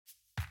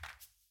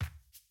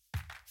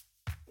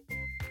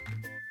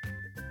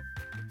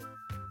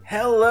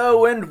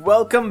Hello and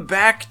welcome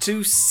back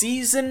to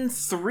Season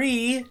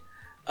 3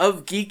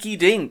 of Geeky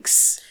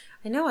Dinks.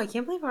 I know, I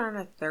can't believe we're on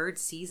our third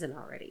season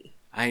already.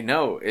 I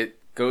know, it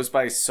goes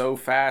by so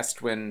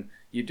fast when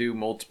you do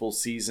multiple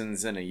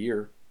seasons in a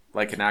year,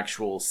 like an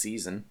actual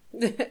season.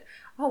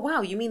 Oh,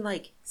 wow, you mean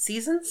like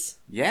seasons?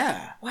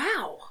 Yeah.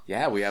 Wow.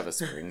 Yeah, we have a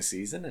spring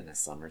season and a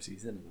summer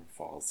season and a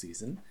fall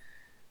season.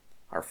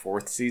 Our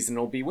fourth season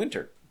will be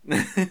winter.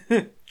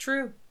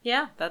 True.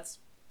 Yeah, that's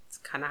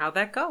kind of how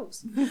that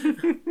goes.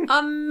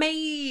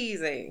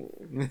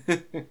 Amazing.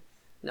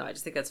 No, I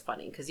just think that's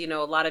funny because, you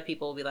know, a lot of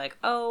people will be like,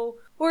 oh,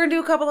 we're going to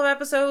do a couple of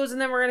episodes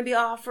and then we're going to be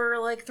off for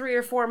like 3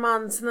 or 4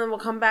 months and then we'll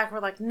come back. We're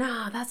like,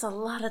 nah, that's a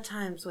lot of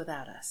times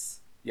without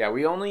us. Yeah,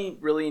 we only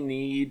really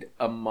need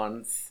a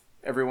month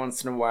every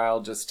once in a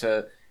while just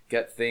to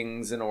get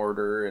things in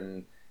order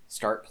and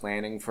start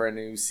planning for a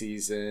new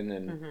season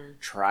and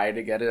try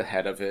to get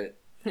ahead of it.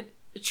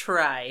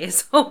 Try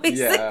is always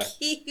the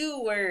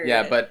key word.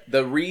 Yeah, but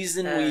the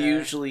reason we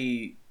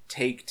usually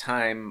take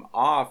time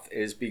off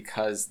is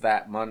because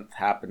that month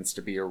happens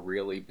to be a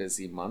really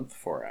busy month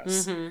for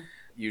us.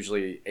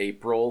 Usually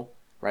April,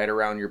 right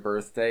around your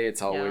birthday,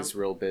 it's always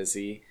real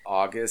busy.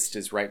 August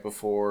is right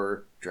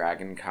before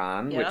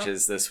DragonCon, which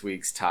is this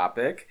week's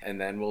topic.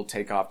 And then we'll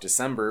take off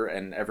December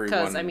and everyone...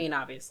 Because, I mean,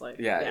 obviously.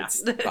 Yeah,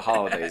 it's the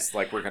holidays.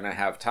 Like, we're going to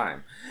have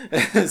time.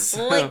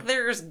 So, like,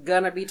 there's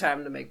going to be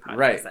time to make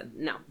podcasts then.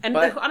 No. And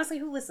honestly,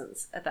 who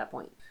listens at that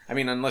point? I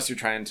mean, unless you're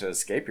trying to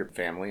escape your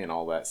family and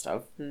all that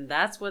stuff. And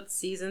that's what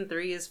Season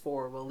 3 is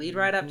for. We'll lead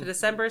right up to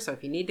December, so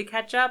if you need to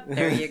catch up,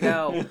 there you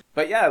go.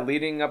 But yeah,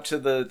 leading up to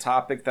the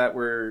topic that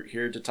we're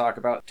here to talk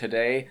about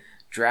today,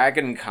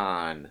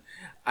 DragonCon.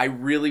 I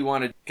really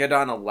want to get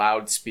on a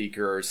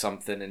loudspeaker or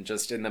something and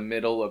just in the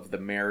middle of the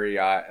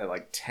Marriott at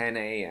like 10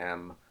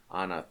 a.m.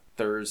 on a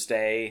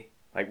Thursday,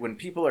 like when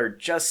people are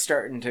just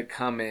starting to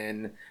come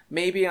in,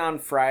 maybe on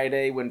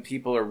Friday when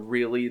people are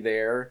really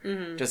there,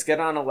 just get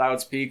on a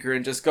loudspeaker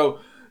and just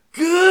go,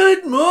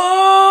 "Good morning,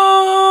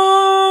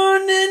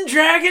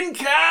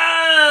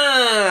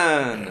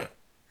 DragonCon!"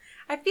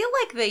 I feel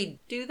like they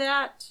do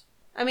that.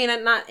 I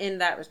mean, not in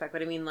that respect,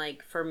 but I mean,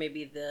 like, for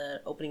maybe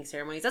the opening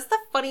ceremonies. That's the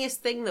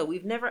funniest thing, though.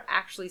 We've never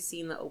actually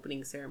seen the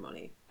opening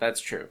ceremony. That's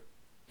true.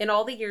 In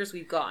all the years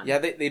we've gone. Yeah,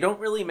 they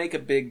don't really make a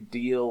big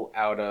deal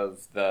out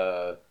of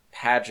the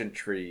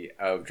pageantry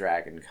of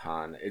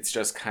DragonCon. It's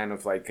just kind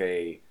of like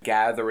a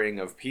gathering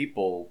of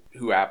people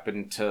who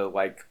happen to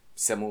like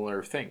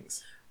similar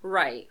things.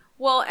 Right.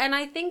 Well, and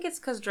I think it's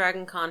because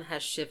DragonCon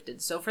has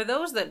shifted. So for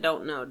those that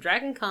don't know,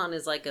 DragonCon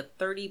is like a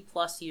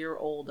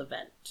 30-plus-year-old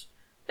event.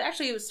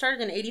 Actually, it was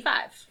started in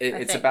 85.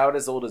 It's about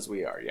as old as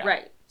we are, yeah.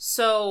 Right.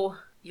 So,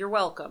 you're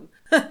welcome.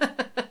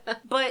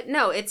 But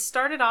no, it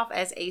started off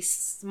as a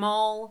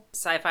small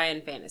sci-fi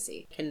and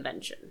fantasy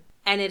convention.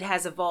 And it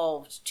has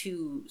evolved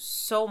to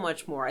so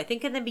much more. I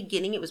think in the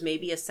beginning it was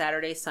maybe a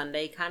Saturday,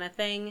 Sunday kind of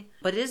thing.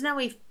 But it is now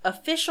an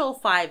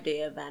official 5-day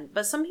event.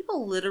 But some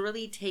people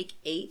literally take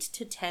 8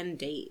 to 10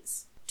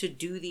 days to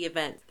do the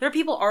event. There are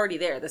people already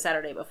there the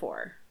Saturday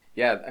before.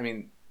 Yeah, I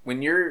mean,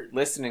 when you're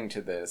listening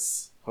to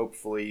this,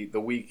 hopefully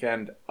the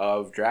weekend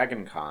of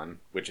DragonCon,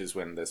 which is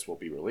when this will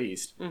be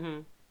released,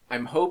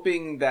 I'm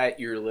hoping that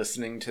you're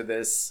listening to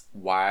this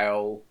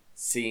while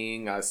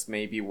seeing us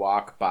maybe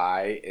walk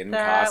by in costume.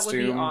 That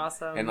would be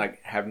awesome. And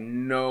like have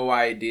no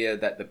idea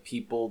that the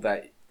people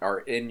that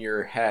are in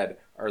your head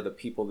are the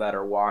people that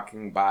are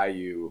walking by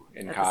you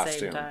in costume. At the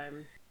same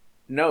time.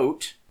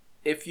 Note,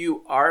 if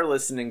you are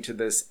listening to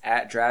this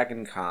at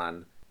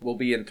DragonCon, we'll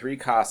be in 3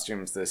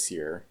 costumes this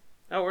year.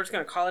 Oh, we're just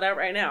going to call it out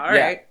right now. All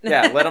right.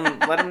 Yeah,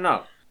 let them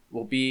know.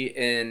 We'll be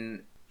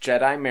in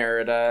Jedi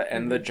Merida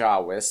and the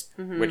Jaw Wisp,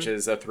 which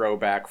is a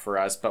throwback for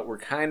us, but we're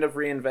kind of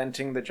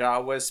reinventing the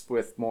Jaw Wisp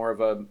with more of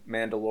a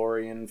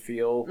Mandalorian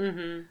feel,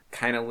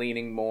 kind of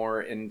leaning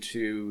more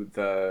into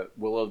the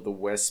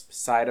Will-o'-the-Wisp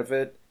side of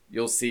it.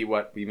 You'll see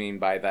what we mean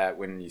by that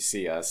when you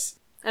see us.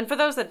 And for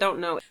those that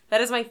don't know,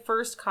 that is my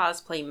first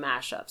cosplay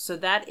mashup. So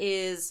that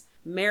is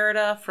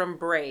Merida from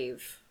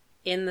Brave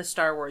in the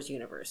Star Wars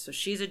universe. So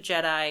she's a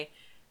Jedi.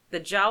 The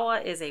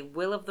Jawa is a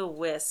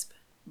Will-o'-the-Wisp,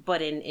 but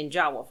in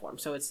Jawa form.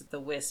 So it's the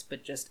Wisp,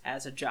 but just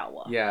as a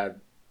Jawa. Yeah.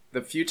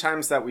 The few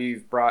times that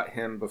we've brought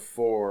him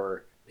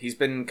before, he's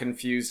been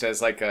confused as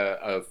like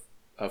a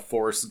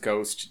Force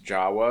Ghost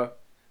Jawa,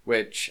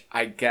 which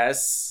I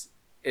guess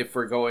if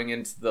we're going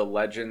into the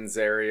Legends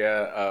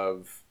area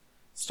of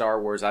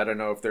Star Wars, I don't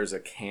know if there's a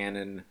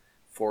canon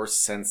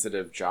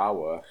Force-sensitive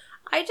Jawa.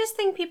 I just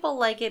think people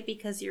like it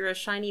because you're a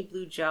shiny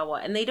blue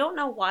Jawa, and they don't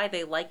know why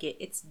they like it.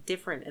 It's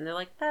different, and they're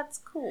like, that's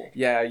cool.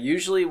 Yeah,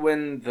 usually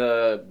when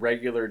the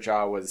regular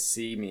Jawas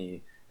see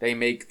me, they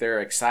make their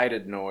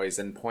excited noise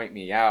and point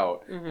me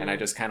out, and I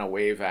just kind of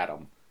wave at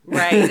them.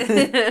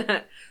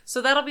 Right.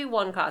 So that'll be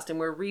one costume.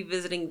 We're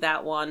revisiting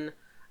that one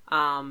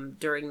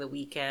during the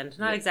weekend.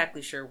 Not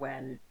exactly sure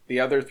when. The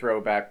other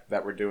throwback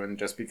that we're doing,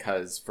 just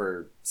because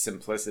for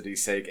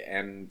simplicity's sake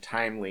and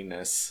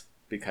timeliness,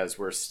 because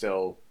we're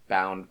still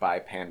bound by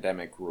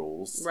pandemic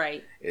rules,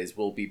 right, is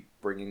we'll be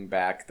bringing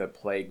back the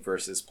Plague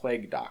versus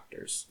Plague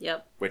Doctors.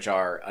 Yep. Which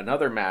are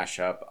another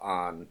mashup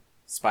on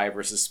Spy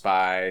versus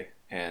Spy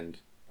and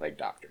Plague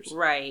Doctors.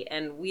 Right,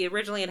 and we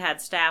originally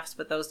had staffs,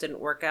 but those didn't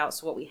work out,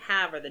 so what we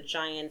have are the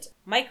giant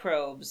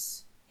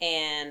microbes,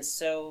 and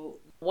so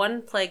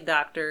one Plague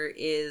Doctor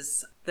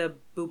is the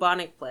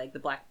bubonic plague, the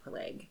Black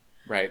Plague.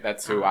 Right,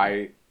 that's who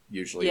I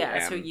usually am. Yeah,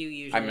 that's who you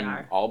usually I'm are.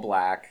 in all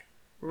black.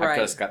 Right. I've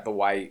just got the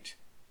white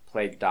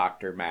Plague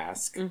Doctor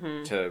mask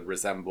to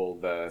resemble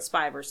the...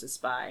 Spy versus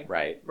Spy.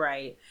 Right.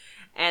 Right.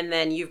 And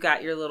then you've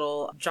got your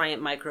little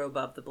giant microbe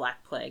of the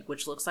Black Plague,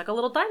 which looks like a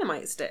little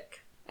dynamite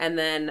stick. And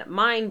then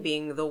mine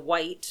being the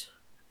white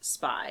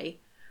spy,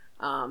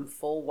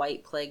 full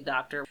white Plague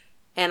Doctor.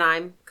 And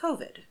I'm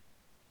COVID.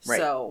 Right.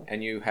 So,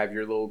 and you have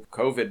your little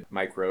COVID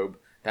microbe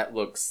that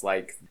looks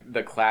like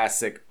the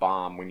classic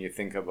bomb when you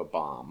think of a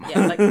bomb.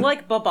 yeah,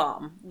 like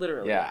ba-bomb,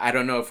 literally. Yeah, I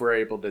don't know if we're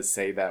able to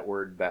say that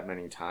word that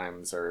many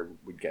times or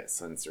we'd get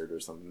censored or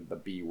something, the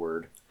B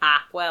word.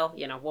 Well,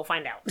 we'll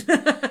find out.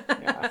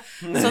 Yeah.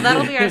 So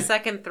that'll be our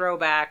second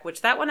throwback,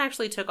 which that one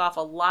actually took off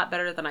a lot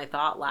better than I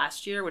thought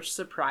last year, which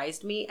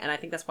surprised me, and I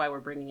think that's why we're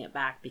bringing it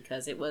back,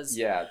 because it was...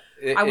 Yeah.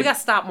 we got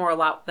stopped more a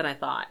lot than I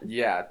thought.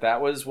 Yeah,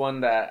 that was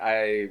one that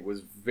I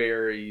was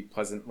very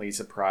pleasantly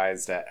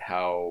surprised at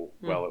how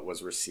well it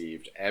was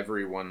received.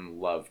 Everyone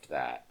loved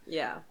that.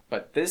 Yeah.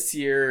 But this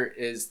year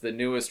is the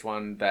newest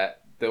one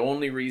that the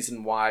only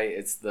reason why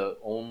it's the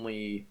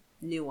only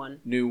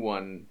new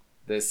one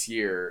this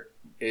year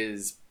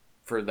is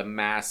for the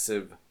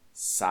massive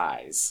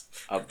size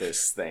of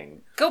this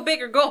thing. Go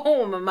big or go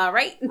home, am I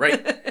right?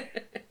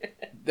 Right.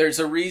 There's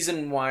a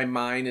reason why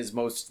mine is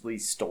mostly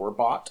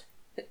store-bought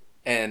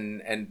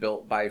and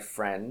built by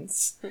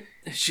friends.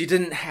 She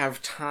didn't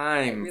have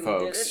time, really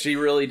folks. didn't. She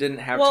really didn't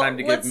have time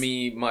to give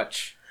me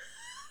much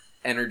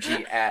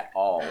energy at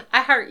all.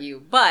 I heart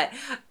you, but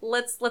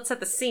let's set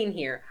the scene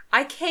here.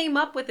 I came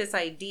up with this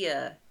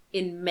idea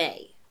in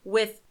May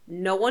with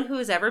no one who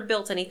has ever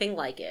built anything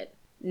like it.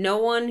 No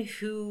one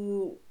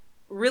who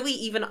really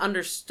even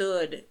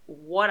understood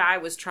what I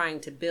was trying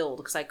to build,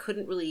 because I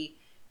couldn't really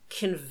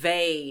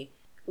convey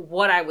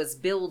what I was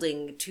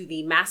building to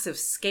the massive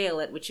scale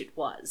at which it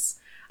was.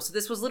 So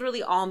this was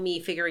literally all me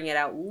figuring it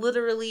out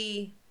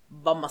literally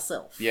by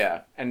myself.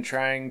 Yeah, and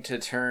trying to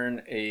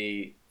turn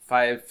a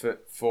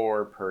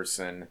 5'4"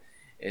 person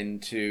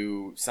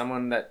into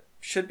someone that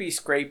should be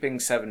scraping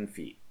 7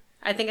 feet.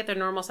 I think at their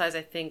normal size,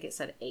 I think it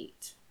said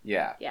 8.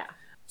 Yeah. Yeah.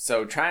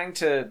 So trying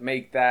to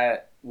make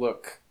that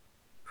look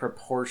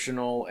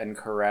proportional and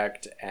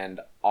correct and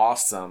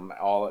awesome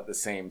all at the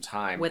same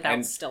time.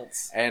 Without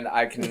stilts. And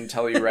I can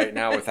tell you right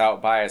now,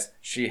 without bias,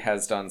 she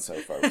has done so,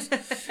 folks.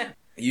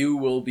 You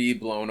will be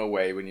blown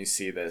away when you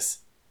see this.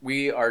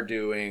 We are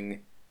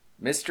doing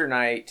Mr.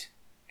 Knight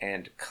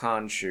and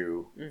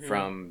Khonshu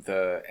from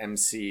the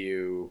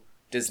MCU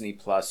Disney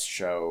Plus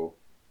show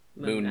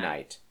Moon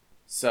Knight.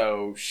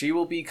 So she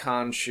will be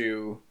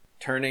Khonshu,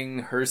 turning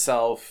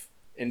herself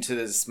into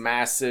this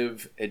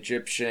massive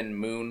Egyptian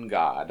moon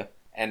god.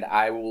 And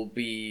I will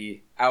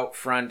be out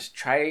front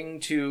trying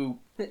to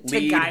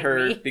lead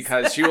her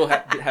because she will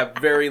have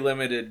very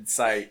limited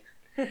sight.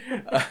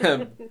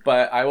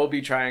 But I will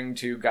be trying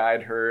to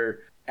guide her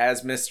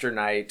as Mr.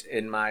 Knight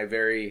in my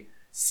very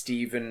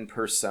Steven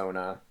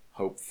persona,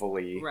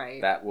 hopefully.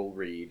 Right. That will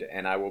read.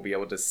 And I will be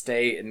able to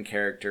stay in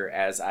character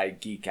as I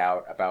geek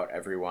out about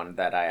everyone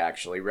that I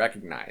actually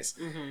recognize.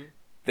 Mm-hmm.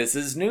 This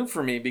is new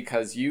for me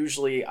because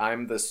usually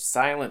I'm the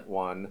silent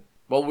one.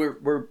 Well,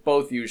 we're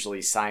both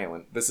usually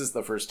silent. This is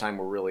the first time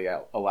we're really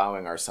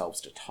allowing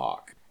ourselves to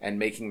talk and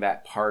making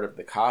that part of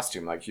the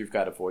costume. Like, you've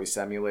got a voice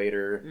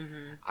emulator.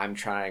 Mm-hmm. I'm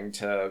trying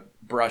to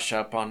brush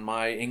up on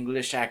my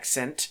English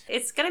accent.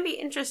 It's going to be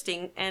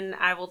interesting, and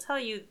I will tell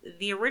you,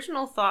 the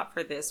original thought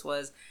for this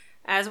was,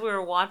 as we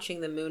were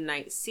watching the Moon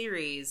Knight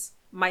series,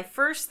 my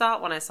first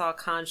thought when I saw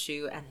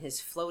Khonshu and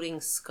his floating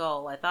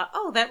skull, I thought,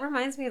 oh, that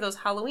reminds me of those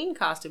Halloween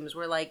costumes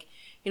where, like,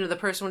 the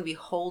person would be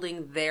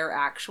holding their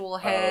actual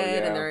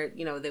head, and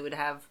they're, they would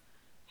have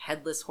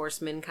headless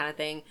horsemen kind of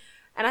thing.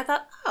 And I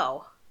thought,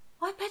 oh,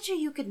 well, I bet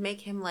you could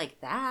make him like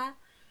that.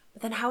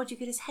 But then how would you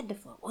get his head to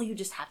float? Well, you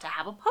just have to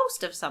have a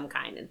post of some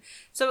kind. And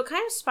so it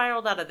kind of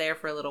spiraled out of there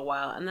for a little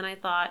while. And then I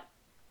thought,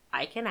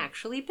 I can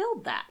actually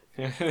build that.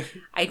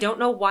 I don't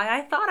know why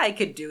I thought I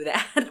could do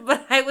that,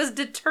 but I was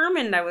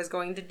determined I was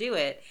going to do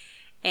it.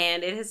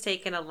 And it has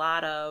taken a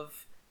lot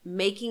of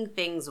making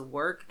things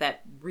work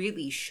that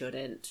really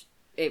shouldn't.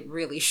 It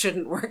really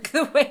shouldn't work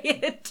the way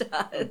it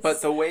does.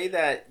 But the way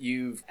that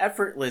you've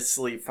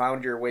effortlessly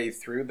found your way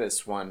through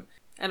this one,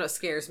 I know, it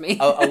scares me.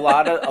 a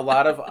lot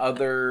of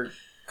other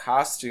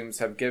costumes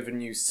have given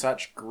you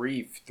such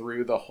grief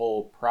through the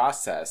whole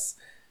process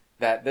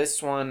that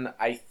this one,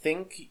 I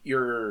think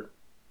you're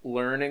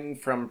learning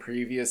from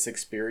previous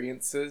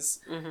experiences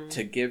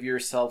to give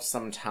yourself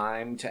some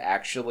time to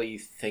actually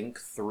think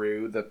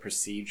through the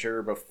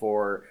procedure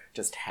before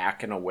just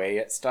hacking away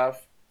at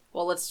stuff.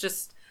 Well, let's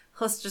just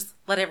let's just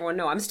let everyone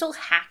know I'm still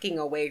hacking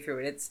away through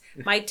it.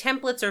 My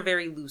templates are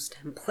very loose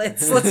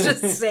templates. Let's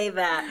just say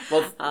that.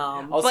 Well,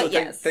 also, but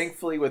yes.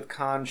 thankfully with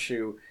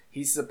Khonshu,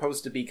 he's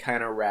supposed to be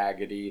kind of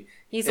raggedy.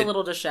 He's a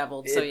little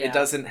disheveled, so yeah. It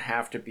doesn't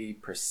have to be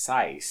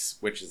precise,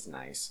 which is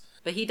nice.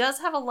 But he does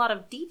have a lot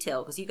of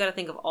detail, because you got to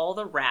think of all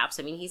the wraps.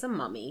 I mean, he's a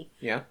mummy,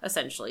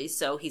 essentially.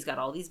 So he's got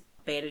all these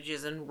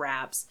bandages and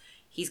wraps.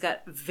 He's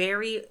got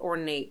very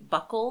ornate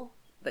buckle,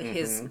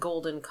 his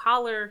golden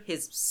collar,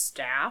 his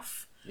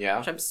staff,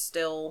 which I'm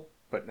still...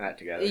 putting that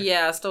together.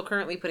 Yeah, still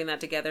currently putting that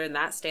together, and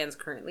that stands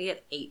currently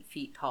at 8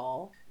 feet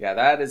tall. Yeah,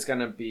 that is going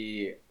to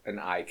be an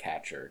eye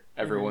catcher.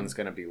 Everyone's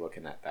going to be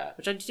looking at that.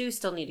 Which I do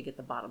still need to get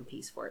the bottom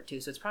piece for it,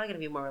 too, so it's probably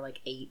going to be more like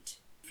 8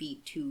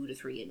 feet 2 to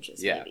 3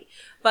 inches, maybe.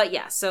 But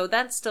yeah, so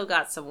that's still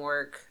got some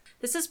work.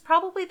 This is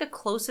probably the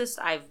closest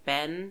I've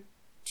been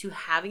to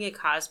having a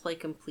cosplay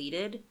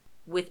completed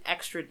with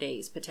extra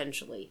days,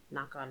 potentially.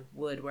 Knock on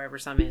wood, wherever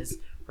some is.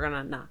 We're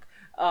gonna knock.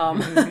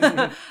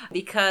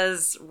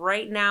 Because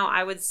right now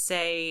I would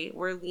say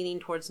we're leaning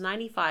towards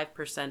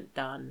 95%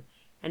 done,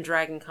 and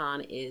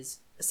DragonCon is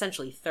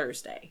essentially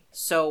Thursday.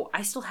 So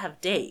I still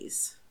have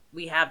days.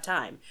 We have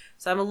time.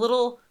 So I'm a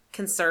little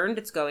concerned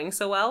it's going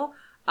so well.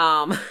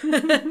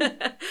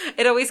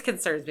 It always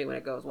concerns me when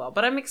it goes well,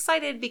 but I'm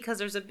excited because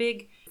there's a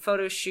big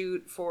photo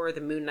shoot for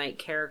the Moon Knight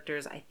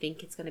characters. I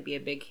think it's going to be a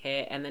big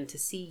hit, and then to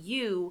see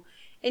you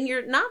in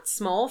your not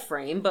small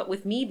frame, but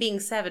with me being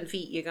 7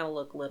 feet, you're going to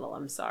look little.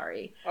 I'm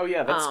sorry. Oh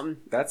yeah,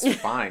 that's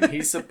fine.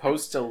 He's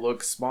supposed to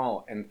look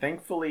small, and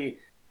thankfully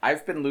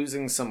I've been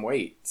losing some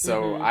weight,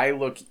 so I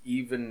look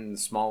even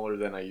smaller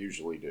than I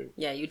usually do.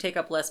 Yeah, you take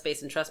up less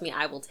space, and trust me,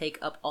 I will take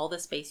up all the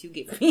space you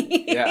give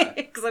me. Yeah.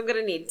 Because I'm going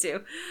to need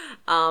to.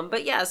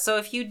 But yeah, so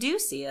if you do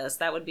see us,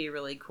 that would be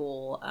really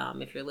cool.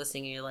 If you're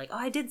listening and you're like, oh,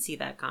 I did see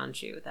that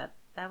Khonshu.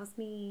 That was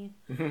me.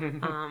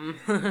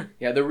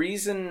 Yeah, the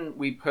reason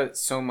we put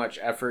so much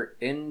effort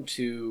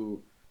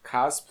into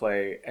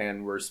cosplay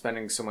and we're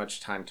spending so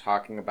much time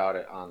talking about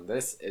it on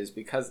this is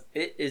because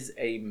it is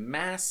a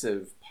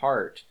massive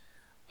part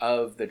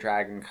of the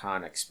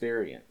DragonCon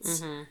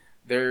experience.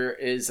 There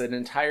is an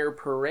entire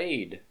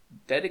parade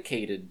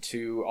dedicated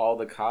to all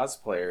the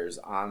cosplayers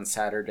on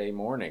Saturday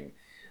morning.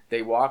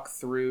 They walk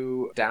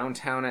through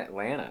downtown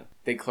Atlanta.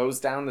 They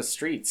close down the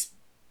streets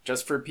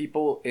just for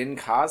people in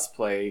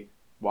cosplay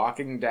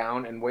walking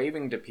down and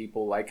waving to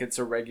people like it's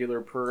a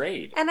regular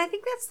parade. And I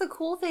think that's the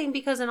cool thing,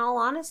 because in all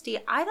honesty,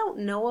 I don't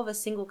know of a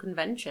single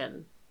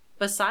convention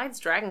besides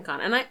DragonCon,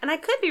 and I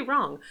could be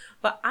wrong,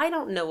 but I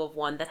don't know of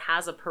one that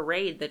has a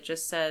parade that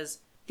just says,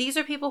 these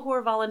are people who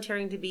are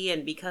volunteering to be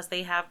in because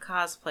they have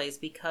cosplays,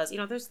 because,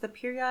 there's the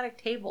periodic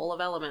table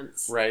of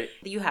elements. Right.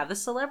 You have the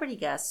celebrity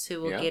guests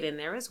who will get in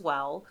there as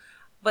well,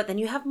 but then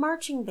you have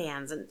marching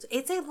bands, and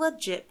it's a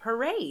legit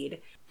parade.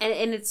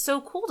 And it's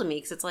so cool to me,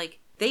 because it's like,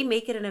 they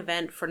make it an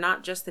event for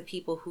not just the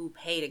people who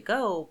pay to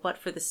go, but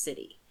for the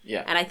city.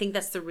 Yeah. And I think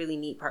that's the really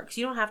neat part, because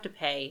you don't have to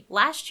pay.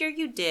 Last year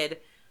you did.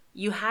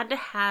 You had to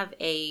have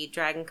a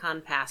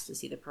DragonCon pass to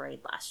see the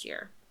parade last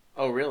year.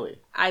 Oh, really?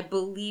 I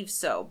believe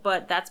so,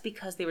 but that's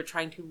because they were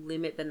trying to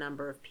limit the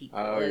number of people.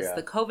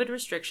 The COVID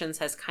restrictions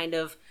has kind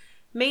of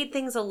made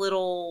things a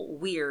little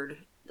weird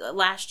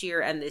last year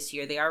and this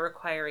year. They are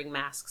requiring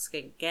masks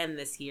again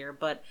this year,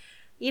 but,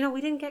 we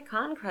didn't get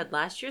con crud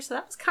last year, so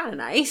that was kind of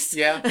nice.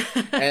 Yeah,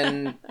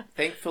 and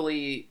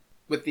thankfully,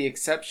 with the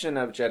exception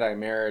of Jedi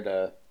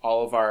Merida,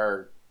 all of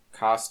our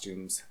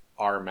costumes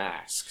are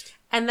masked.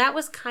 And that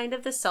was kind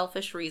of the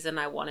selfish reason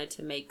I wanted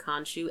to make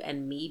Khonshu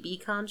and me be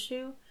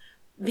Khonshu.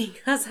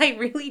 Because I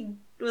really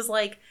was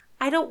like,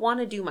 I don't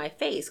want to do my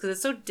face. Because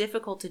it's so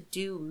difficult to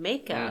do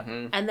makeup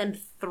and then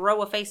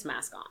throw a face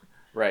mask on.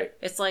 Right.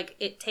 It's like,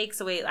 it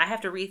takes away... I have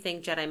to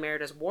rethink Jedi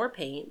Merida's war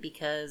paint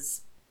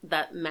because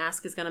that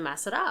mask is going to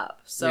mess it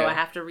up. So I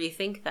have to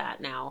rethink that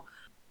now.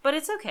 But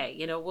it's okay.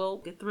 We'll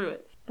get through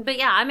it. But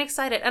yeah, I'm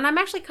excited. And I'm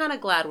actually kind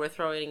of glad we're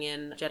throwing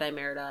in Jedi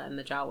Merida and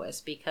the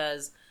Jawas,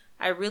 because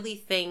I really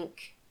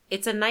think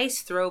it's a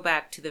nice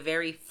throwback to the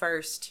very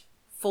first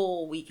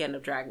full weekend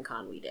of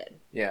DragonCon we did.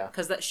 Yeah.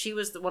 Because she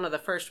was one of the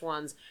first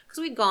ones, because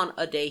we'd gone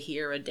a day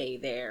here, a day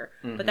there.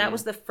 But that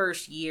was the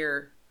first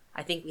year.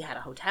 I think we had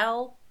a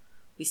hotel.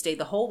 We stayed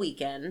the whole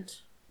weekend.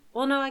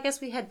 Well, no, I guess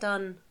we had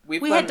done...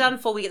 We had done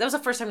full weekend. That was the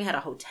first time we had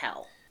a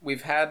hotel.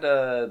 We've had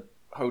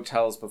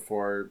hotels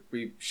before.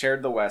 We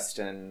shared the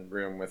Westin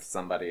room with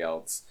somebody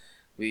else.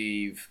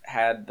 We've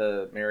had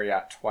the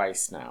Marriott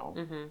twice now.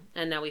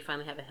 And now we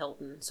finally have a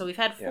Hilton. So we've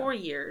had 4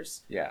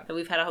 years that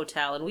we've had a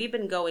hotel, and we've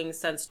been going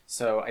since...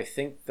 So I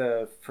think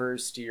the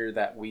first year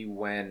that we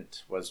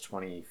went was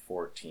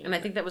 2014. And I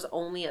think that was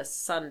only a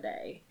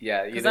Sunday.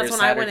 Yeah, either that's when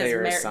Saturday I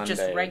went as Sunday.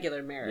 Just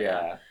regular Marriott.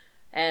 Yeah.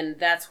 And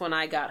that's when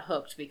I got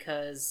hooked,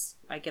 because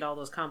I get all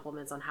those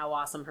compliments on how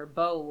awesome her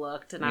bow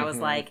looked, and I was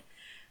like,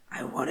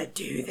 I want to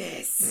do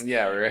this.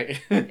 Yeah,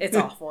 right. It's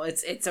awful.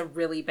 It's a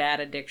really bad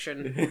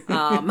addiction.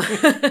 And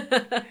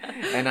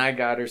I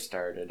got her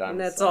started. And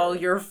that's all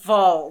your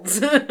fault.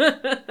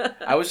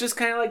 I was just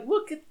kind of like,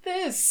 look at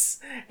this.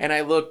 And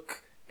I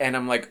look, and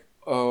I'm like,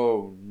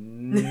 Oh,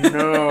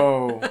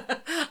 no.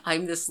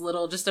 I'm this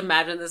little, just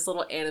imagine this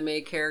little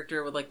anime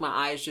character with like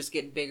my eyes just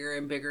get bigger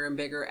and bigger and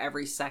bigger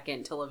every second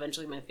until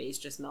eventually my face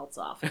just melts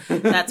off.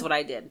 That's what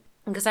I did.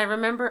 Because I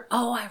remember,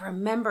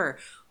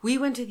 we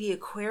went to the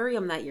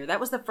aquarium that year. That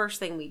was the first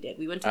thing we did.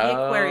 We went to the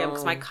aquarium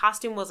because my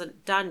costume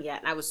wasn't done yet.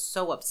 And I was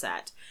so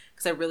upset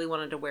because I really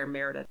wanted to wear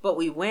Meredith. But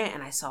we went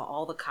and I saw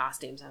all the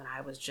costumes and I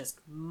was just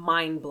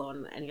mind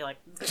blown. And you're like,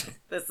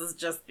 this is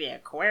just the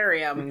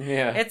aquarium.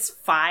 Yeah. It's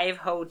 5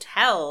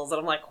 hotels. And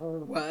I'm like,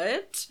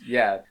 what?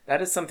 Yeah,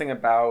 that is something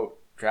about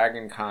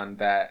DragonCon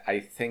that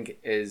I think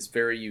is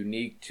very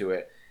unique to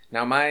it.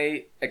 Now,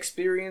 my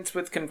experience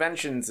with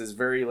conventions is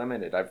very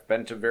limited. I've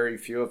been to very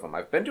few of them.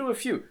 I've been to a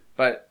few,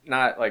 but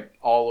not like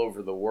all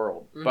over the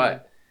world. Mm-hmm.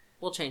 But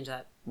we'll change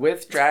that.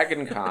 With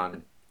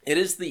DragonCon, it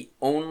is the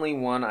only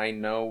one I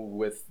know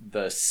with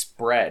the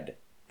spread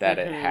that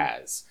it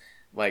has.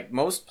 Like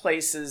most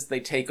places, they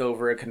take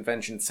over a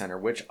convention center,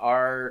 which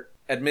are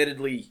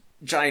admittedly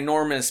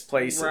ginormous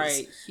places.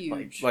 Right,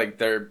 huge. Like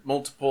they're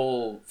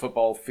multiple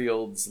football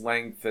fields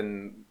length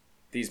and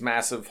these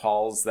massive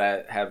halls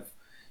that have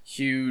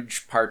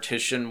huge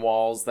partition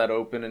walls that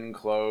open and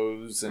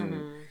close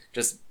and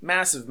just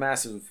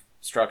massive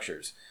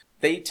structures.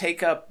 They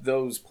take up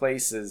those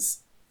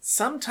places.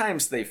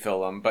 Sometimes they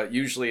fill them, but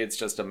usually it's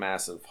just a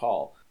massive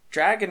hall.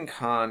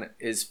 DragonCon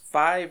is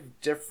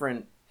 5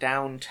 different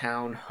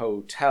downtown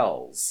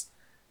hotels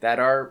that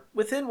are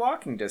within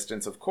walking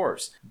distance, of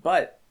course,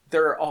 but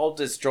they're all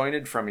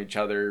disjointed from each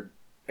other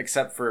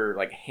except for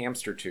like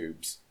hamster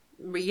tubes.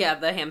 Yeah,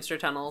 the hamster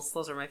tunnels.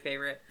 Those are my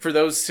favorite. For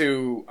those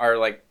who are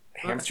like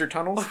hamster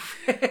tunnels,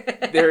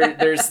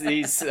 there's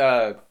these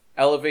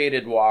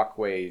elevated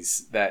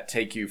walkways that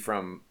take you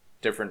from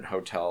different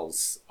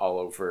hotels all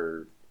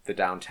over the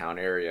downtown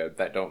area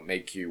that don't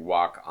make you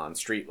walk on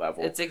street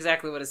level. It's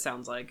exactly what it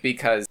sounds like.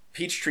 Because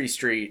Peachtree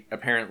Street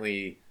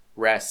apparently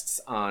rests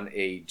on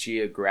a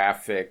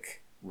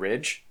geographic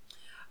ridge.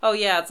 Oh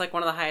yeah, it's like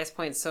one of the highest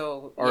points.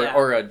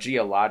 Or a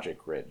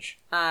geologic ridge.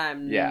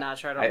 I'm not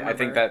sure. I don't remember. I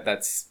think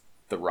that's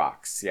the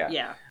rocks. Yeah.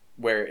 Yeah.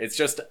 Where it's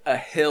just a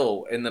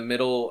hill in the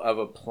middle of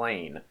a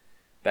plain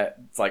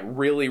that's like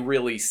really,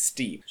 really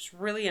steep. It's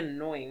really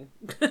annoying.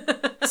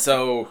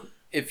 So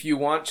if you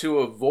want to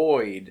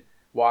avoid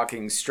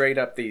walking straight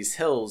up these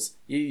hills,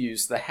 you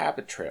use the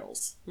habit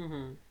trails.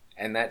 Mm-hmm.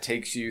 And that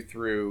takes you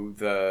through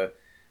the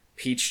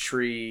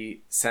Peachtree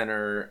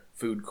Center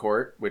food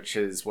court, which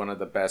is one of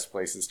the best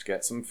places to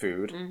get some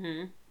food.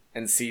 Mm-hmm.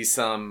 And see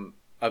some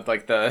of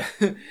like the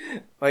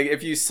like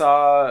if you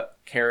saw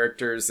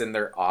characters in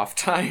their off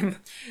time,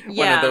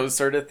 one of those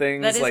sort of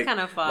things. That is like, kind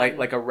of fun.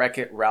 Like a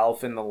Wreck-It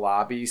Ralph in the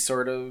lobby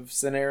sort of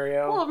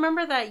scenario. Well,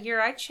 remember that year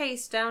I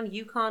chased down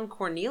Yukon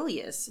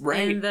Cornelius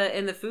in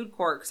the food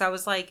court because I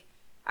was like,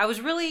 I'm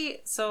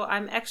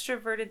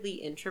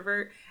extrovertedly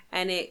introvert,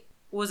 and it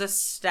was a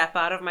step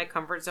out of my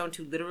comfort zone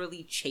to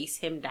literally chase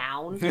him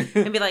down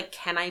and be like,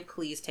 can I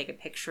please take a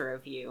picture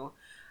of you?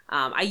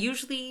 I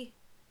usually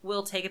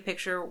will take a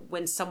picture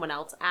when someone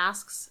else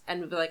asks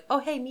and be like, oh,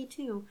 hey, me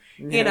too.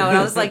 You know, and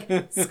I was like,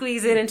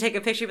 squeeze in and take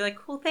a picture and be like,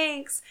 cool,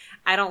 thanks.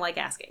 I don't like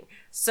asking.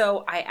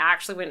 So I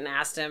actually went and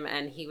asked him,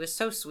 and he was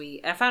so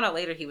sweet. I found out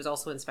later he was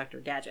also Inspector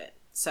Gadget.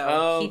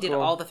 So he did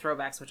all the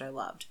throwbacks, which I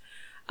loved.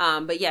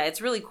 But yeah,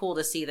 it's really cool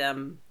to see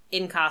them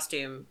in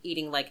costume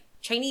eating like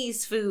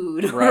Chinese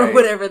food or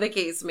whatever the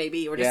case may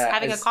be, or just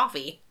having a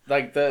coffee.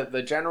 Like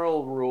the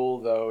general rule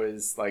though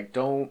is like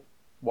don't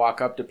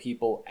walk up to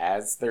people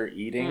as they're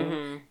eating.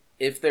 Mm-hmm.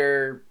 If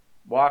they're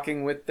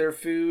walking with their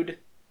food,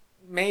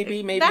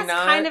 maybe not. That's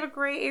kind of a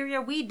gray area.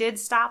 We did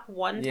stop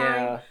one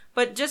time,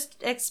 but just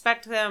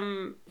expect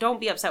them. Don't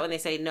be upset when they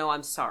say no,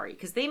 I'm sorry,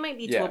 because they might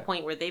be to a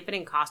point where they've been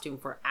in costume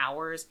for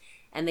hours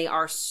and they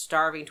are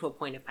starving to a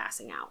point of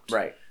passing out.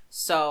 Right.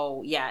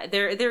 So, yeah,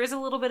 there is a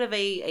little bit of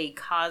a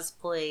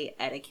cosplay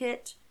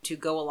etiquette to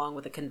go along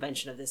with a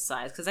convention of this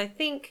size. Because I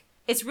think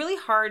it's really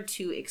hard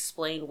to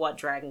explain what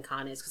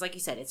DragonCon is. Because like you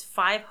said, it's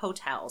 5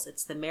 hotels.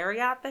 It's the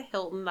Marriott, the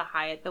Hilton, the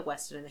Hyatt, the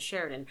Westin, and the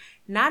Sheraton.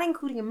 Not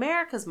including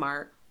America's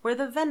Mart, where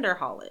the vendor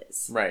hall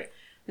is. Right.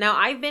 Now,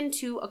 I've been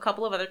to a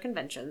couple of other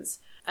conventions.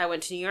 I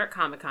went to New York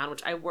Comic Con,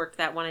 which I worked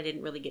that one. I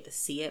didn't really get to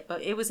see it,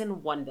 but it was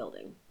in one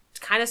building.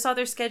 Kind of saw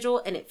their schedule,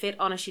 and it fit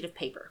on a sheet of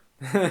paper.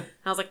 I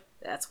was like,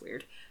 that's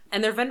weird.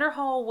 And their vendor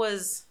hall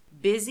was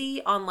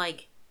busy on,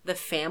 like, the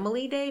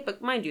family day.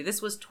 But mind you, this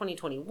was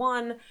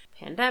 2021,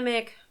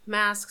 pandemic,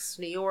 masks,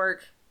 New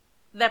York.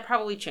 That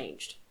probably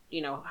changed,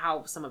 you know,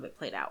 how some of it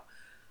played out.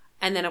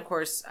 And then, of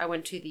course, I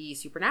went to the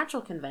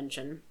Supernatural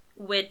convention,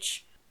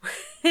 which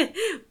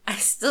I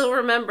still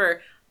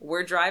remember.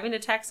 We're driving to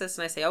Texas,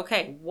 and I say,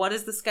 okay, what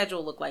does the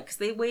schedule look like? Because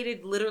they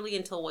waited literally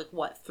until,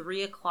 like,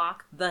 3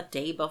 o'clock the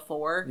day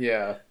before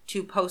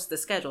to post the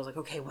schedule. Like,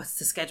 okay, what's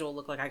the schedule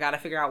look like? I got to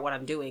figure out what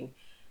I'm doing.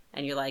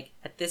 And you're like,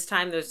 at this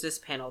time, there's this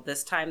panel.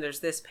 This time,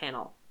 there's this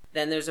panel.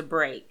 Then there's a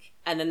break.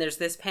 And then there's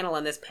this panel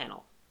and this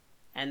panel.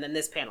 And then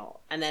this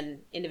panel. And then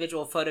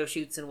individual photo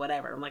shoots and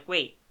whatever. I'm like,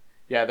 wait.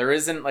 Yeah, there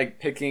isn't, like,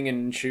 picking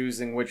and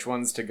choosing which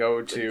ones to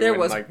go to. There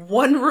was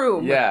one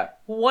room. Yeah.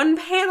 One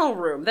panel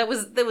room. That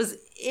was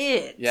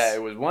it. Yeah,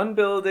 it was one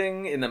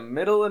building in the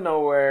middle of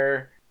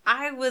nowhere.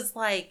 I was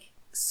like,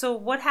 so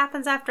what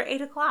happens after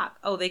 8 o'clock?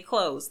 Oh, they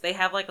close. They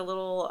have, like, a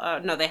little...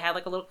 they had,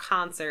 like, a little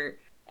concert.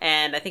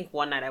 And I think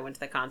one night I went to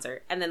the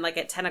concert. And then, like,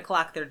 at 10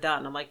 o'clock, they're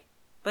done. I'm like,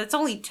 but it's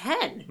only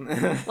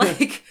 10.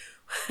 Like...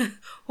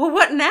 well,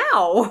 what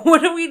now?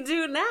 What do we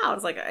do now?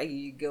 It's like,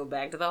 you go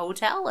back to the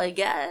hotel, I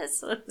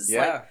guess.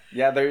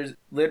 Yeah, there's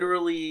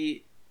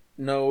literally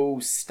no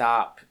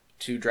stop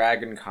to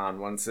DragonCon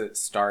once it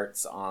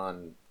starts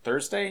on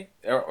Thursday?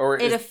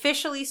 It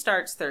officially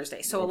starts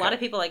Thursday. So a lot of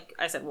people, like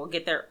I said, will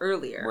get there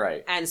earlier.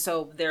 Right. And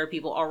so there are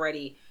people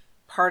already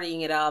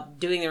partying it up,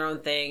 doing their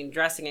own thing,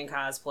 dressing in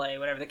cosplay,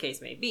 whatever the case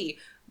may be.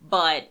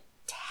 But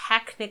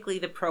technically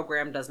the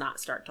program does not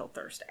start till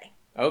Thursday.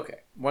 Okay.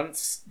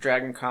 Once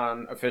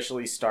DragonCon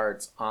officially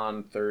starts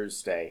on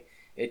Thursday,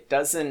 it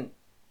doesn't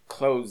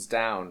close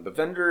down. The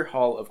vendor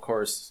hall, of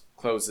course,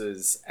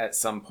 closes at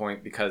some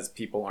point because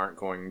people aren't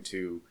going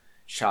to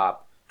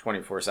shop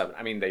 24/7.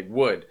 I mean, they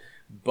would,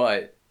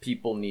 but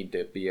people need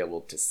to be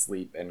able to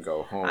sleep and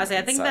go home. I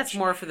think that's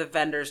more for the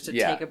vendors to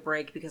take a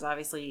break because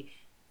obviously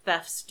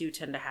thefts do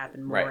tend to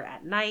happen more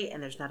at night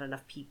and there's not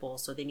enough people,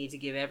 so they need to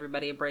give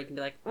everybody a break and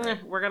be like,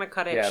 we're going to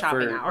cut it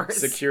shopping hours.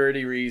 For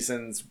security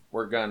reasons,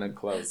 we're going to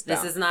close down.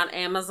 This is not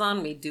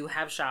Amazon. We do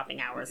have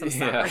shopping hours. I'm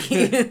sorry.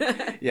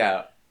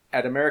 Yeah.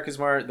 At America's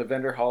Mart, the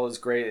vendor hall is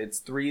great. It's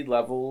 3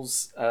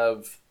 levels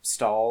of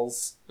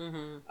stalls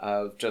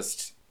of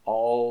just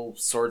all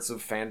sorts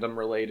of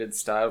fandom-related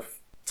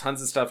stuff.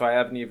 Tons of stuff I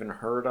haven't even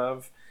heard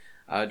of.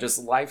 Just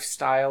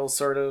lifestyle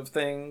sort of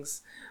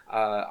things.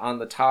 On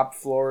the top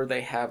floor,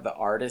 they have the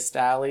artist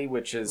alley,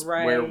 which is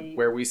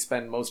where we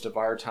spend most of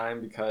our time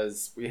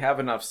because we have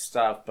enough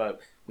stuff, but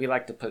we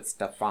like to put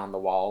stuff on the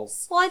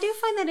walls. Well, I do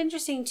find that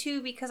interesting,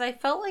 too, because I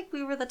felt like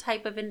we were the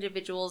type of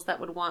individuals that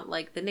would want,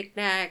 like, the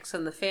knickknacks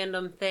and the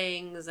fandom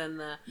things and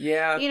the...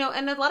 Yeah. You know,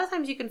 and a lot of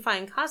times you can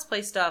find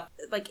cosplay stuff,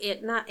 like,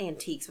 not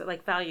antiques, but,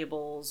 like,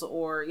 valuables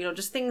or, you know,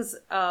 just things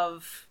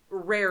of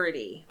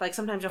rarity. Like,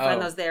 sometimes you'll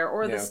find those there.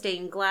 Or the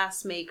stained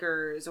glass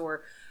makers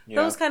or...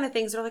 Those kind of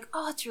things are like,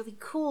 oh, it's really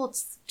cool.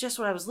 It's just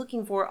what I was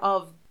looking for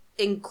of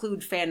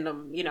include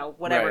fandom, you know,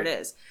 whatever it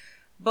is.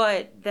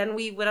 But then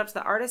we went up to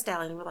the artist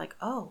alley and we're like,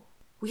 oh,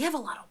 we have a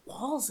lot of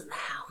walls in the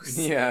house.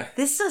 Yeah.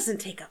 This doesn't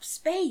take up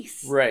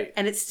space. Right.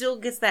 And it still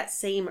gets that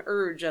same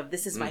urge of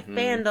this is my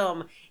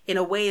fandom in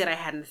a way that I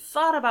hadn't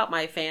thought about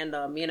my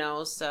fandom, you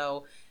know,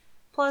 so...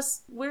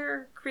 Plus,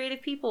 we're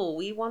creative people.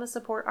 We want to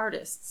support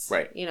artists.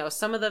 Right. You know,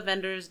 some of the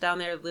vendors down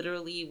there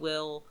literally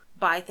will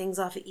buy things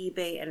off of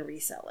eBay and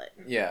resell it.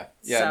 Yeah.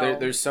 Yeah,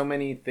 there's so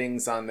many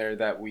things on there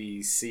that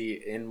we see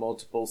in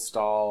multiple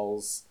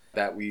stalls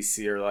that we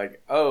see are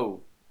like,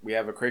 oh, we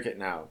have a Cricut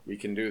now. We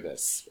can do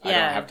this. I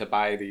don't have to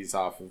buy these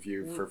off of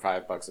you for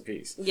 $5 a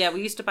piece. Yeah,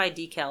 we used to buy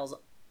decals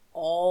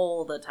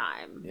all the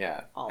time.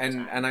 Yeah. All the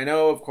time. And I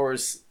know, of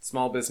course,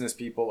 small business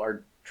people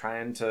are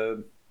trying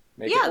to...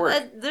 make it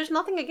work. There's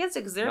nothing against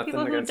it because there are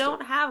people who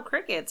don't have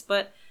Cricuts,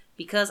 but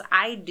because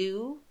I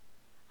do,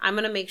 I'm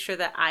going to make sure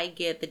that I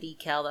get the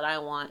decal that I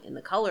want in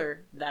the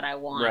color that I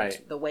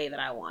want, the way that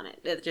I want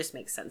it. It just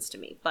makes sense to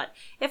me. But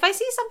if I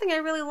see something I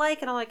really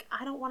like and I'm like,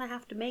 I don't want to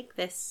have to make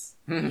this,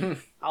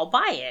 I'll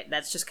buy it.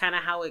 That's just kind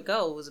of how it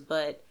goes.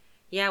 But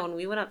yeah, when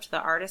we went up to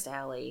the artist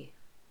alley,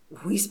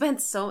 we spent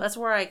that's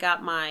where I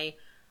got my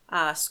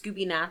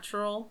Scooby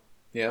Natural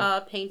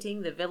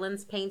painting, the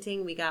villains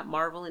painting. We got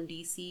Marvel and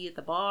DC at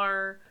the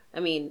bar. I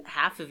mean,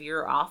 half of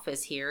your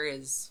office here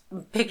is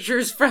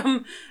pictures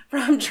from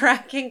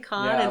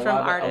DragonCon and from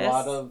artists. A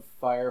lot of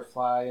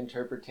Firefly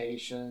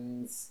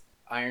interpretations.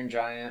 Iron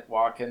Giant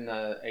walking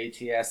the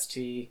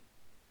ATST.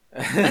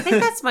 I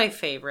think that's my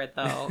favorite,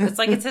 though.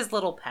 It's his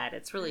little pet.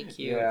 It's really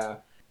cute. Yeah.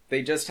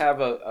 They just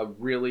have a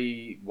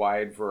really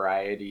wide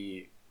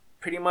variety.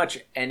 Pretty much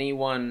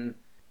anyone,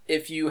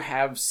 if you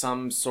have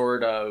some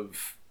sort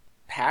of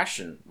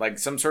passion, like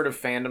some sort of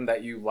fandom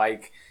that you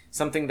like,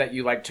 something that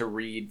you like to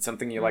read,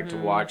 something you like to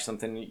watch,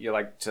 something you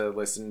like to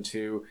listen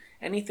to,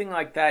 anything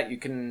like that, you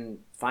can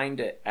find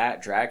it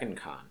at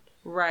DragonCon.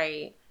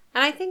 Right.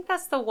 And I think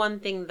that's the one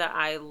thing that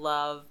I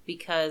love,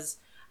 because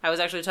I was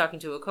actually talking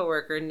to a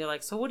coworker and they're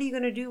like, so what are you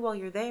going to do while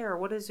you're there?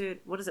 What does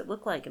it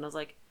look like? And I was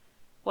like,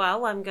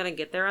 well, I'm going to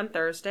get there on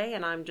Thursday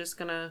and I'm just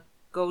going to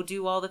go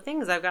do all the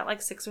things. I've got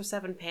like 6 or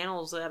 7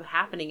 panels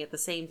happening at the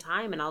same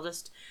time, and I'll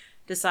just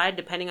decide,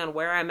 depending on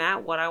where I'm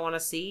at, what I want to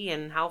see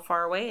and how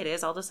far away it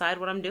is, I'll decide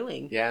what I'm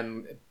doing. Yeah,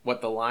 and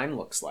what the line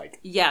looks like.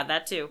 Yeah,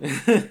 that too.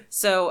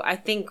 So I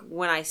think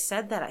when I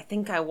said that, I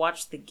think I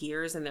watched the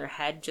gears in their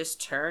head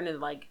just turn and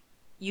like,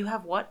 you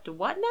have what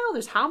now?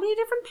 There's how many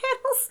different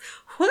panels?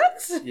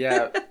 What?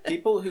 Yeah,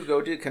 people who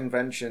go to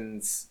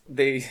conventions,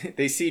 they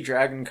see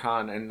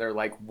DragonCon and they're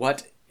like,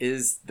 what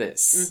is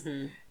this?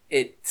 Mm-hmm.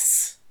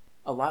 It's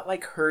a lot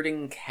like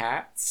herding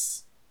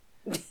cats.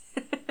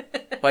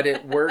 But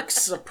it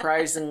works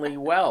surprisingly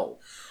well.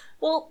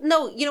 Well,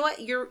 no, you know what?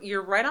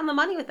 You're right on the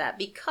money with that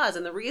because,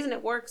 and the reason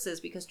it works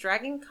is because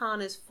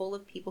DragonCon is full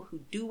of people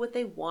who do what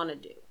they want to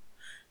do.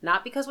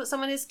 Not because what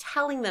someone is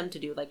telling them to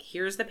do. Like,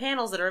 here's the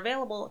panels that are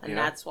available, and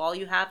that's all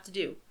you have to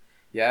do.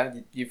 Yeah,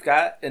 you've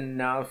got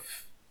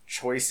enough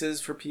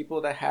choices for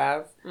people to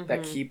have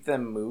that keep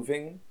them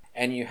moving,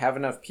 and you have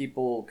enough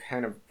people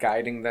kind of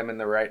guiding them in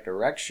the right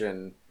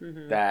direction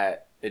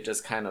that it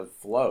just kind of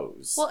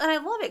flows. Well, and I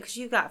love it because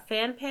you've got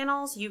fan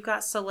panels, you've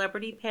got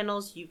celebrity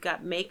panels, you've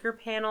got maker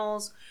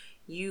panels,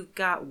 you've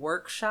got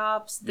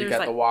workshops. You've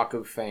got the Walk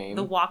of Fame.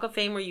 The Walk of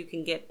Fame where you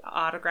can get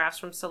autographs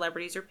from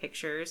celebrities or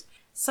pictures.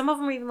 Some of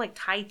them are even like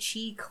Tai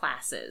Chi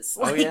classes.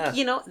 Like,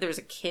 you know, there's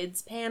a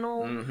kids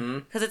panel.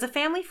 Because it's a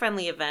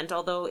family-friendly event,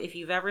 although if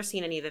you've ever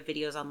seen any of the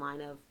videos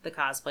online of the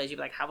cosplays, you'd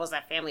be like, how was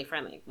that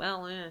family-friendly?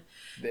 Well,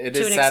 it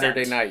is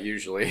Saturday night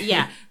usually.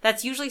 Yeah,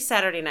 that's usually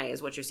Saturday night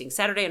is what you're seeing.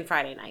 Saturday and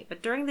Friday night.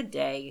 But during the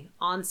day,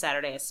 on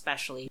Saturday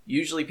especially.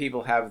 Usually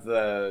people have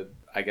the,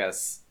 I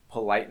guess,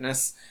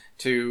 politeness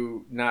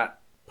to not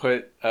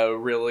put a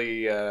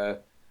really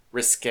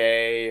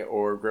risque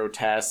or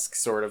grotesque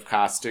sort of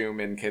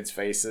costume in kids'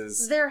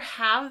 faces. There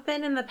have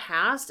been in the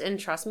past, and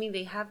trust me,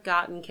 they have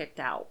gotten kicked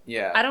out.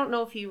 Yeah. I don't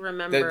know if you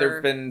remember. There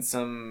have been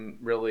some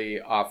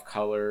really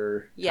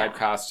off-color type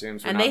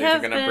costumes. We're not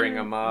even going to bring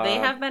them up. They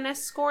have been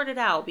escorted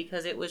out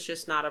because it was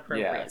just not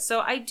appropriate. Yeah. So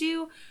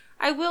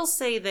I will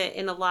say that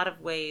in a lot of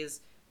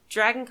ways,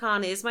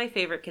 DragonCon is my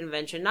favorite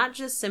convention, not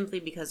just simply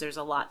because there's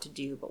a lot to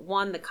do, but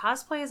one, the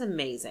cosplay is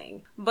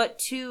amazing, but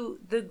two,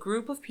 the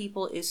group of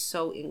people is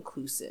so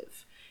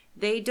inclusive.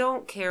 They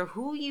don't care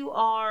who you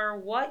are,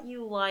 what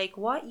you like,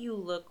 what you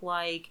look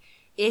like.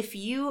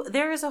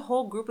 There is a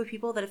whole group of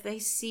people that if they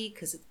see,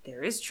 because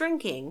there is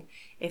drinking,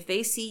 if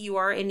they see you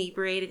are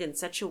inebriated in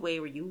such a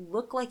way where you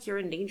look like you're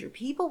in danger,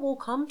 people will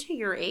come to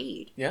your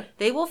aid. Yeah.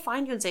 They will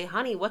find you and say,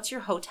 honey, what's your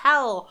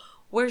hotel?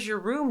 Where's your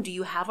room? Do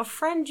you have a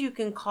friend you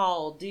can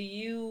call? Do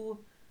you,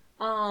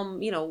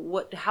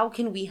 how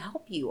can we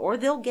help you? Or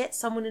they'll get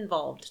someone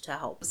involved to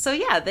help. So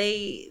yeah,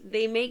 they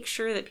make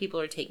sure that people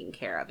are taken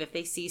care of. If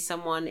they see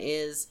someone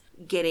is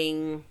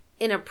getting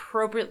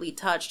inappropriately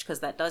touched,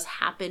 because that does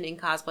happen in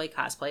cosplay.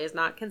 Cosplay is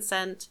not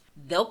consent.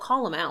 They'll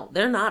call them out.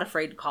 They're not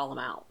afraid to call them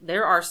out.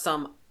 There are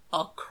some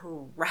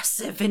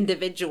aggressive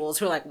individuals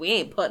who are like, we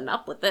ain't putting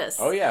up with this.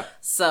 Oh yeah.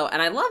 So,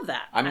 and I love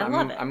that. I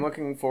love it. I'm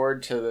looking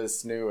forward to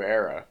this new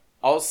era.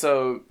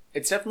 Also,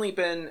 it's definitely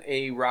been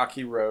a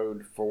rocky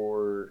road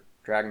for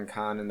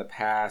DragonCon in the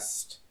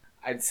past,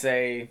 I'd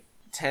say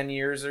 10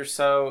 years or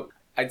so.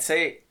 I'd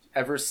say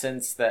ever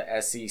since the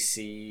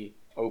SEC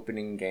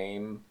opening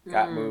game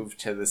got moved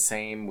to the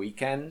same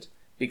weekend,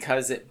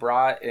 because it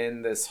brought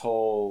in this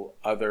whole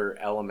other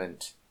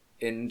element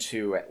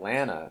into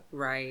Atlanta.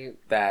 Right.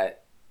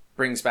 That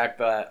brings back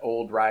that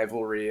old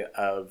rivalry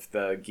of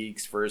the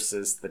geeks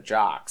versus the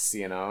jocks,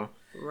 you know?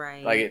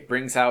 Right. Like, it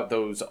brings out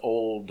those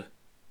old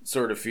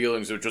sort of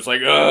feelings of just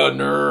like,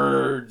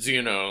 nerds,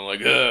 you know,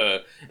 like,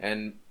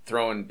 and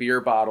throwing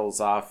beer bottles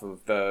off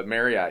of the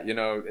Marriott, you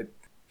know.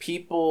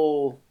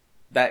 People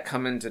that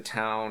come into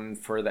town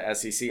for the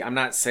SEC, I'm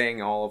not saying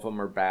all of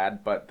them are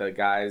bad, but the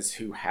guys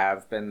who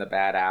have been the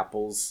bad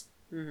apples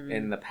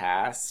in the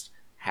past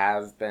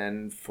have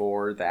been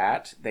for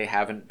that. They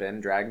haven't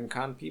been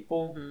DragonCon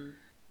people.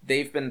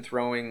 They've been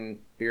throwing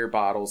beer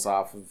bottles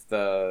off of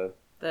the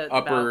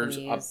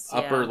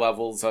upper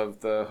levels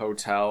of the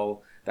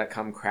hotel that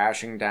come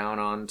crashing down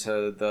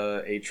onto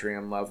the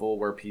atrium level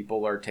where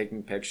people are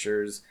taking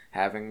pictures,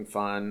 having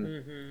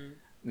fun,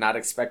 not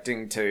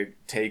expecting to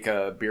take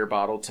a beer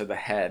bottle to the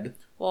head.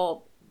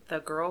 Well, the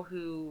girl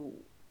who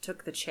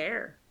took the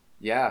chair.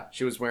 Yeah,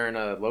 she was wearing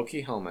a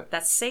Loki helmet.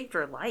 That saved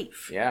her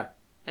life. Yeah.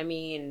 I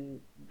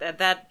mean,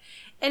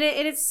 and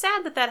it's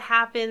sad that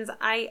happens.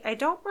 I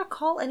don't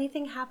recall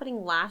anything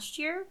happening last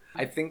year.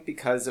 I think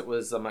because it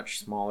was a much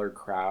smaller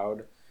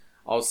crowd.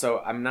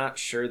 Also, I'm not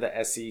sure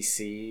the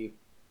SEC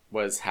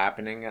was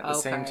happening at the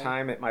same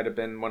time. It might have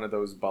been one of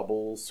those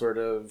bubble sort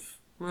of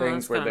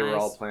things where they were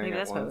all playing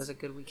at once. Maybe that's why it was a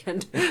good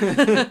weekend.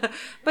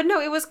 But no,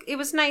 it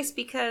was nice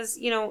because,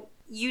 you know,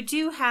 you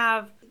do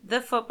have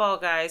the football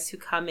guys who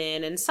come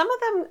in, and some of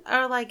them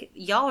are like,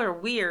 y'all are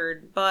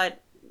weird,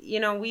 but, you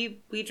know,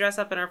 we dress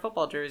up in our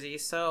football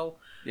jerseys, so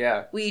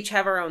yeah, we each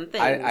have our own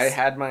things. I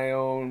had my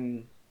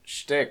own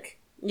shtick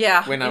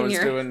when I was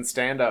doing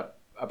stand-up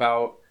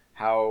about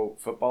how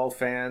football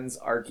fans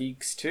are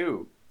geeks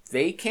too.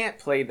 They can't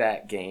play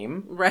that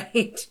game.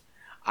 Right.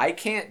 I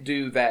can't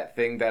do that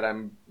thing that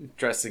I'm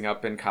dressing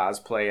up in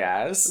cosplay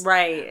as.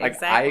 Right, like,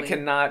 exactly. I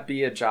cannot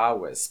be a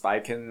Jawisp. I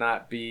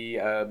cannot be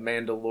a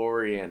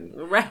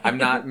Mandalorian. Right. I'm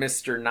not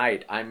Mr.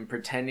 Knight. I'm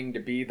pretending to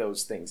be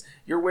those things.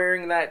 You're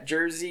wearing that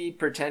jersey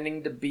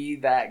pretending to be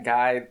that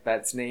guy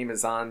that's name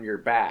is on your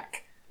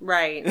back.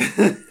 Right.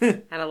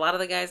 And a lot of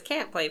the guys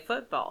can't play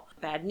football.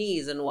 Bad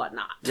knees and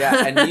whatnot.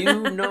 Yeah, and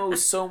you know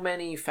so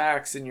many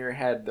facts in your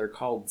head. They're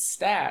called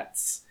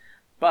stats,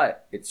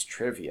 but it's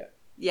trivia.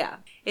 Yeah.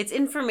 It's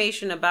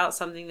information about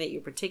something that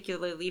you're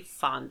particularly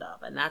fond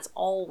of, and that's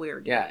all we're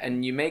doing. Yeah,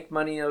 and you make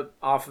money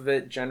off of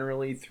it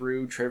generally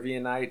through trivia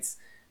nights.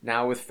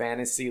 Now with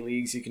fantasy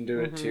leagues, you can do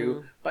it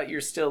too, but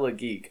you're still a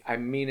geek. I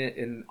mean it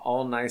in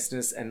all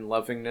niceness and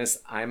lovingness.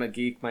 I'm a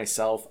geek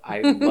myself. I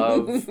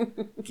love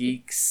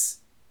geeks.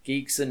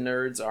 Geeks and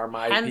nerds are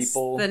my Hence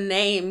people. The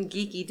name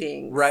Geeky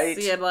Dings.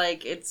 Right. Yeah,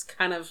 like, it's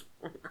kind of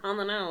on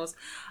the nose.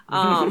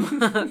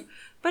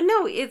 But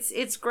no,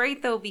 it's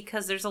great though,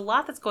 because there's a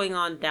lot that's going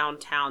on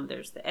downtown.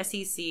 There's the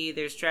SEC,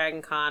 there's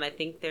DragonCon, I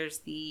think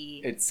there's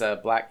It's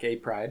Black Gay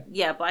Pride.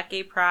 Yeah, Black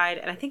Gay Pride,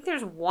 and I think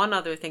there's one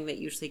other thing that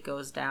usually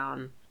goes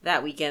down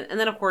that weekend. And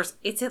then of course,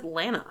 it's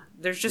Atlanta.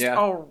 There's just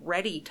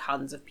already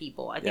tons of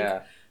people. I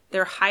think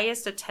their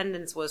highest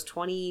attendance was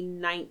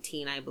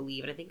 2019, I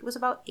believe, and I think it was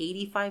about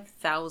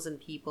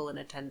 85,000 people in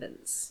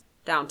attendance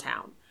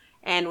downtown.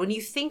 And when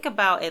you think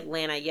about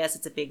Atlanta, yes,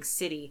 it's a big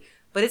city,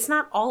 but it's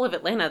not all of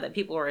Atlanta that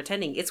people are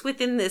attending. It's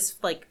within this,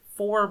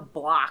 4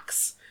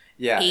 blocks.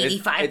 Yeah.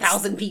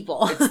 85,000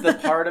 people. It's the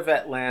part of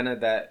Atlanta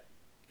that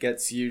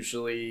gets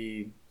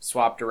usually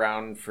swapped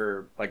around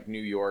for, New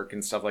York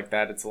and stuff like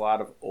that. It's a lot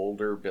of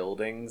older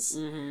buildings.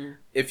 Mm-hmm.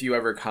 If you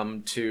ever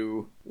come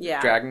to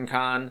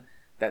DragonCon,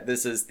 that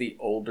this is the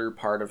older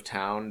part of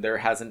town. There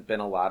hasn't been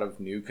a lot of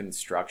new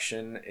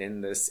construction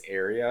in this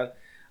area.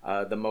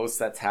 The most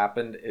that's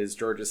happened is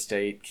Georgia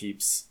State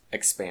keeps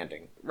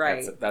expanding.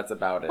 Right. That's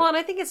about it. Well, and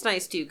I think it's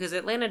nice, too, because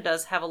Atlanta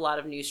does have a lot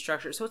of new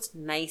structure, so it's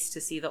nice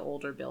to see the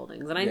older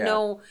buildings. And I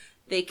know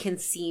they can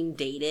seem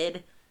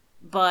dated,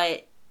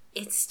 but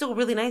it's still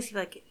really nice to be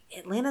like,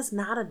 Atlanta's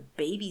not a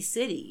baby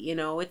city,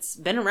 It's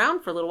been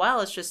around for a little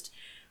while. It's just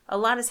a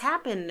lot has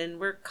happened, and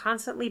we're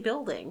constantly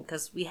building,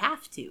 because we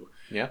have to.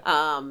 Yeah.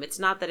 It's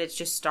not that it's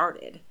just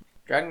started.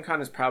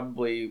 DragonCon is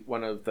probably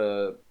one of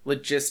the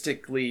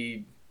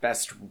logistically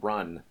best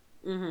run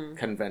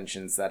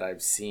conventions that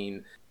I've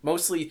seen,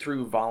 mostly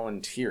through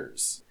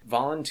volunteers.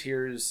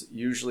 Volunteers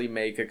usually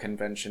make a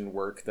convention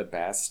work the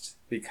best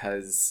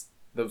because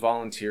the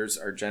volunteers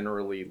are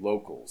generally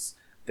locals.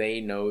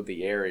 They know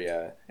the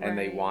area and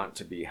they want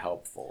to be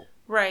helpful.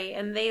 Right,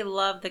 and they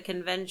love the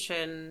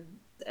convention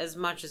as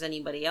much as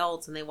anybody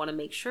else, and they want to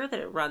make sure that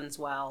it runs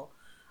well.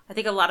 I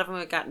think a lot of them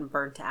have gotten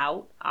burnt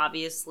out,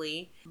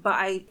 obviously. But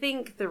I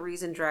think the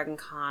reason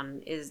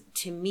DragonCon is,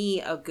 to me,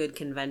 a good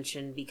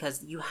convention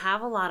because you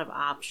have a lot of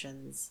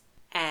options.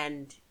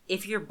 And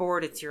if you're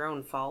bored, it's your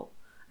own fault.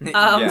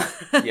 Yeah.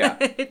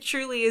 It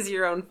truly is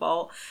your own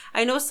fault.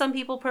 I know some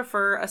people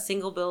prefer a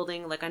single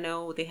building. Like, I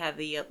know they have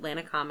the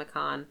Atlanta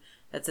Comic-Con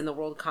that's in the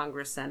World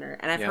Congress Center.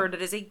 And I've heard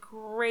it is a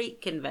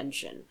great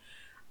convention.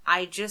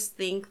 I just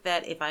think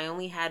that if I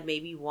only had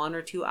maybe 1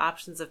 or 2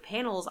 options of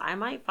panels, I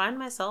might find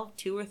myself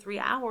 2 or 3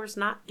 hours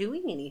not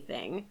doing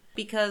anything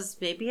because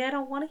maybe I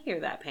don't want to hear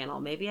that panel.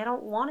 Maybe I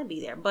don't want to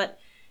be there. But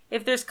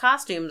if there's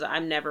costumes,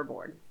 I'm never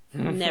bored.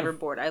 I'm never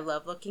bored. I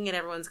love looking at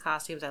everyone's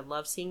costumes. I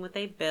love seeing what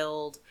they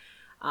build.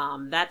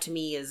 That to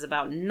me is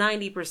about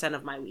 90%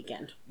 of my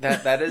weekend.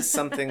 That is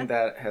something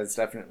that has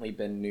definitely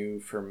been new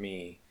for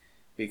me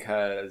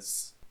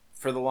because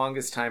for the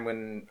longest time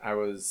when I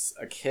was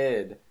a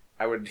kid,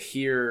 I would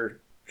hear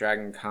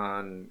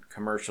DragonCon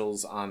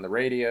commercials on the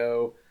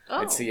radio.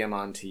 I'd see them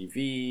on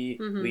TV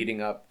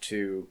leading up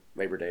to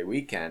Labor Day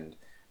weekend.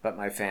 But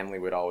my family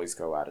would always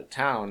go out of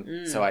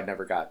town, so I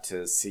never got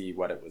to see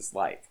what it was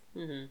like.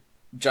 Mm-hmm.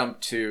 Jump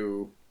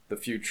to the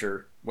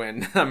future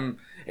when I'm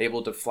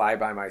able to fly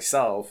by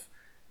myself.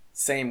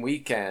 Same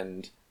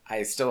weekend,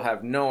 I still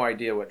have no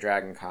idea what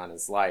DragonCon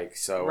is like,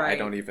 so I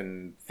don't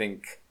even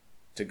think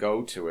to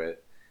go to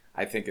it.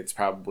 I think it's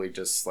probably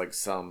just like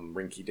some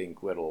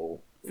rinky-dink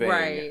little thing.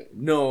 Right.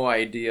 No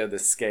idea the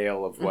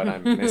scale of what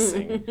I'm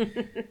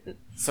missing.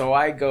 So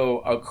I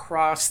go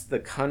across the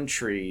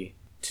country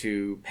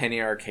to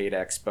Penny Arcade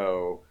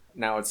Expo.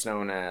 Now it's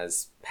known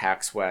as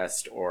PAX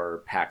West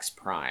or PAX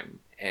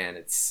Prime. And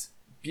it's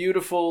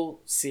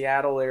beautiful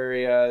Seattle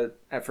area.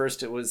 At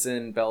first it was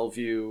in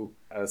Bellevue,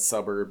 a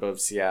suburb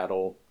of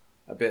Seattle.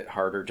 A bit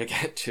harder to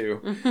get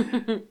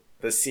to.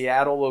 The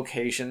Seattle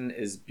location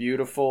is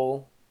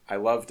beautiful. I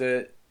loved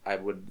it. I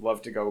would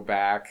love to go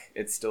back.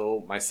 It's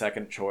still my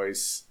second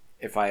choice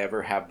if I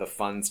ever have the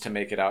funds to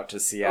make it out to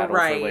Seattle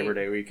for Labor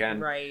Day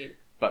weekend. Right.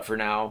 But for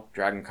now,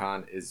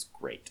 DragonCon is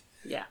great.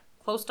 Yeah,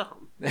 close to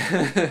home.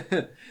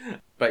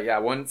 But yeah,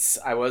 once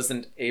I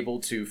wasn't able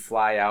to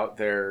fly out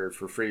there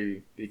for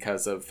free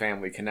because of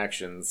family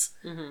connections,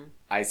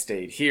 I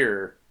stayed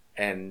here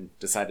and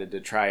decided to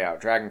try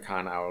out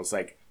DragonCon. I was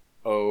like,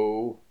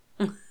 oh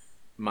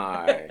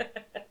my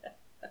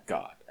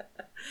God.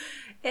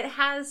 It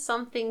has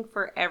something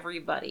for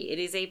everybody.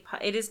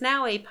 It is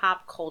now a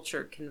pop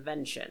culture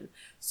convention.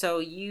 So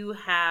you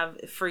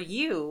have, for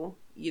you,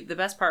 the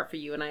best part for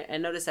you, and I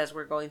noticed as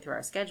we're going through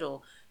our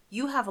schedule,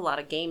 you have a lot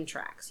of game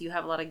tracks. You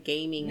have a lot of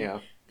gaming,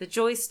 the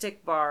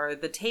joystick bar,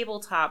 the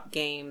tabletop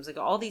games, like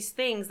all these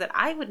things that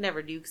I would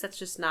never do because that's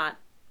just not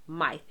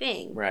my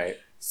thing. Right.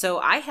 So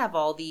I have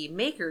all the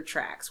maker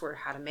tracks where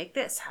how to make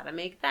this, how to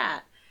make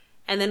that.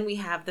 And then we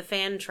have the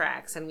fan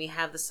tracks and we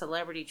have the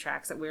celebrity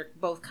tracks that we're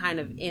both kind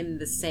of in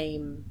the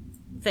same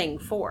thing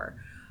for.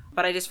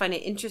 But I just find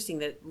it interesting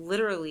that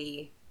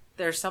literally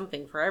there's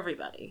something for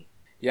everybody.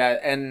 Yeah,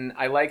 and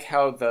I like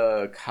how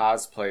the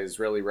cosplay is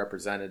really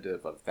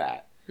representative of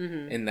that.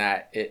 In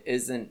that it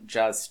isn't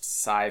just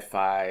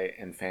sci-fi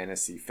and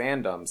fantasy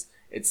fandoms.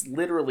 It's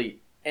literally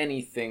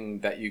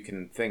anything that you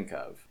can think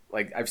of.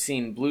 Like, I've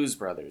seen Blues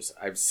Brothers.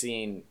 I've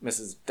seen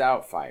Mrs.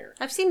 Doubtfire.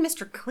 I've seen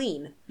Mr.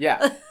 Clean.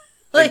 Yeah.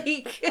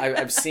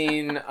 I've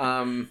seen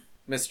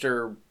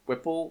Mr.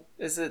 Whipple,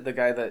 is it? The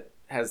guy that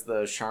has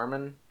the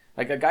Charmin?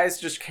 Like, a guy's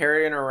just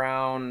carrying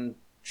around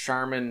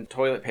Charmin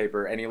toilet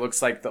paper, and he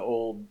looks like the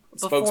old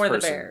spokesperson. Before the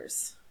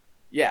Bears.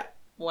 Yeah.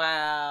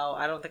 Wow.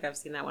 I don't think I've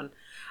seen that one.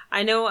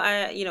 I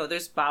know,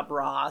 there's Bob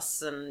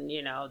Ross, and,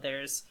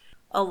 there's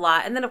a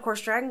lot. And then, of course,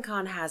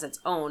 DragonCon has its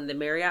own. The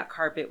Marriott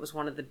carpet was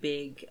one of the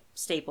big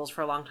staples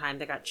for a long time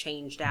that got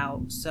changed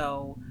out.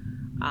 So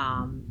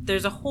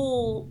there's a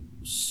whole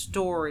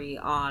story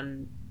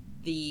on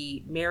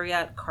the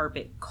Marriott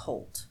carpet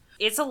cult.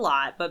 It's a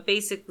lot, but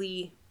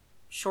basically,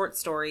 short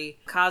story,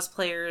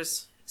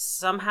 cosplayers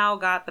somehow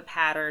got the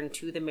pattern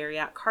to the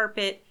Marriott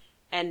carpet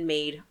and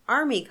made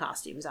army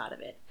costumes out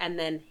of it, and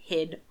then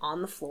hid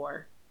on the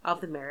floor of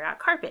the Marriott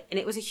carpet. And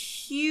it was a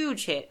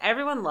huge hit.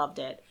 Everyone loved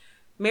it.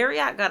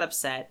 Marriott got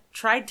upset,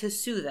 tried to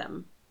sue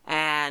them,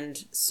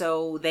 and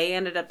so they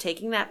ended up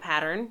taking that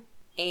pattern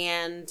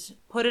and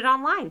put it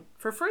online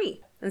for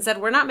free and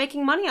said, we're not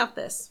making money off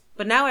this.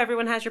 But now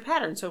everyone has your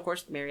pattern. So, of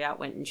course, Marriott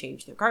went and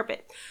changed their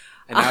carpet.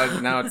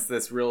 And now it's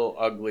this real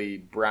ugly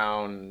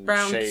brown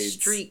shades.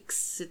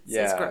 Streaks.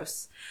 It's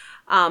gross.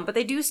 But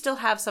they do still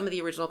have some of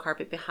the original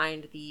carpet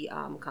behind the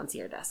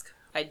concierge desk.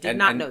 I did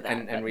not know that.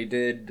 And we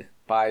did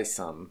buy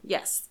some.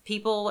 Yes.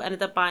 People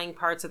ended up buying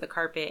parts of the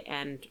carpet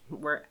and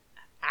were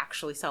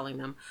actually selling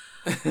them.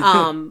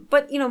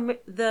 But,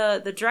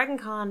 the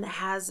DragonCon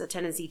has a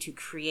tendency to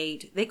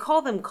create, they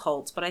call them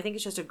cults, but I think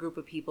it's just a group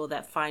of people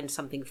that find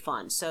something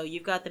fun. So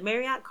you've got the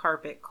Marriott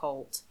carpet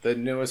cult. The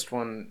newest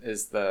one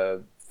is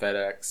the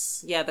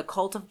FedEx. Yeah, the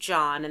Cult of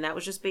John. And that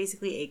was just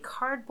basically a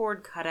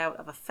cardboard cutout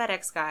of a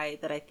FedEx guy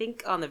that I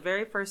think on the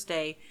very first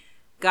day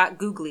got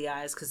googly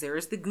eyes, because there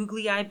is the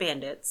googly eye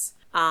bandits.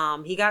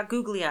 He got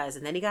googly eyes,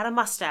 and then he got a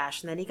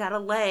mustache, and then he got a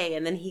lei,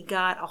 and then he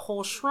got a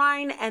whole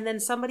shrine, and then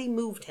somebody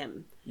moved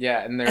him.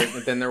 Yeah, and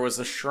then there was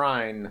a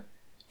shrine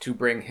to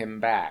bring him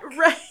back.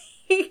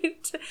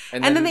 Right.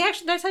 And then they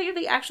actually, did I tell you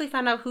they actually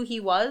found out who he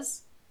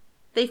was?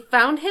 They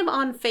found him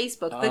on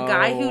Facebook. The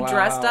guy who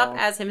dressed up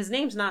as him. His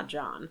name's not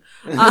John.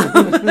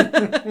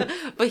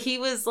 But he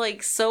was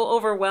so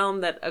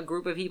overwhelmed that a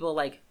group of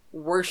people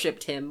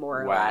worshipped him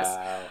more or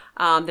less.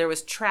 There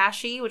was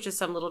Trashy, which is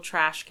some little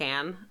trash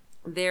can.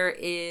 There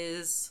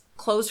is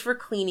Clothes for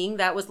Cleaning.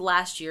 That was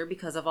last year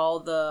because of all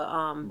the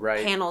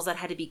panels that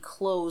had to be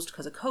closed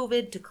because of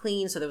COVID to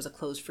clean. So there was a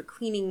Clothes for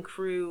Cleaning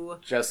crew.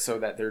 Just so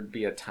that there'd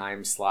be a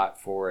time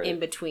slot for it. In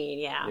between,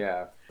 yeah.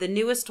 Yeah. The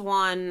newest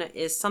one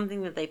is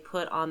something that they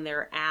put on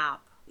their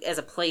app as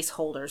a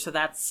placeholder. So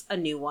that's a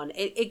new one.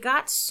 It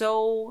got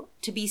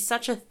to be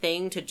such a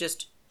thing to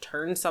just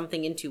turn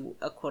something into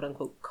a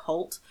quote-unquote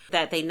cult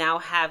that they now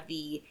have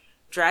the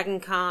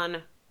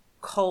DragonCon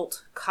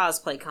cult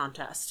cosplay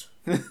contest.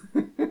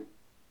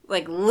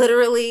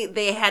 Literally,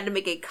 they had to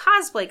make a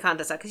cosplay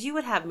contest because you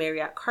would have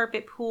Marriott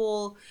carpet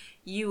pool,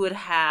 you would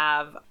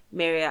have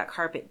Marriott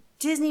carpet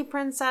Disney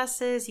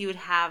princesses, you would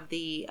have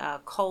the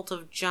Cult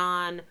of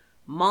John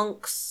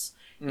monks.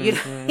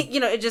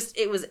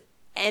 It was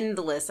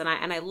endless, and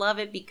I love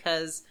it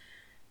because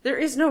there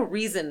is no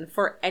reason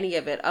for any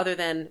of it other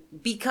than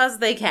because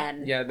they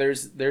can. Yeah,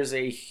 there's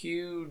a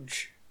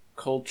huge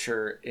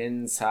culture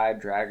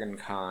inside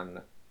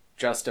DragonCon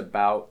just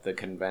about the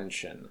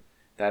convention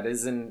that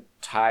isn't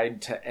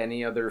tied to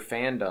any other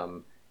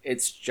fandom.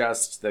 It's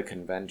just the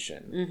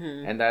convention.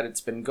 Mm-hmm. And that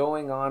it's been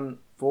going on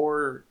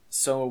for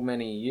so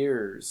many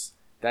years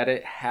that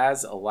it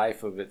has a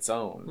life of its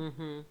own.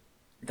 Mm-hmm.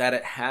 That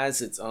it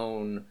has its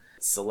own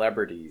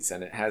celebrities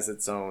and it has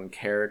its own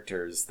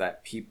characters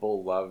that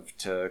people love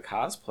to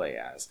cosplay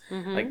as.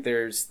 Mm-hmm.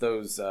 There's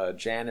those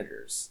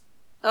janitors.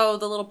 Oh,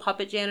 the little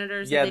puppet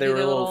janitors? Yeah, they were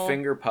little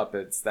finger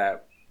puppets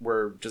that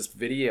were just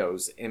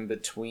videos in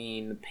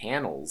between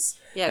panels.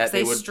 Yeah, because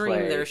they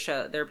stream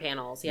their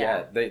panels.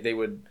 Yeah, they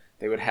would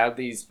have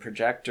these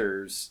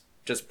projectors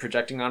just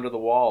projecting onto the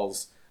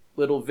walls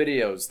little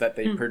videos that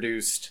they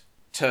produced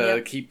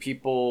to keep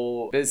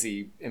people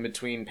busy in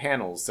between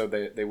panels so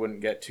they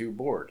wouldn't get too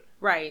bored.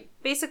 Right.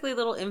 Basically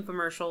little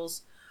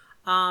infomercials.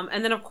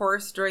 And then, of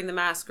course, during the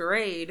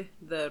masquerade,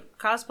 the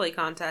cosplay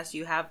contest,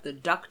 you have the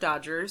Duck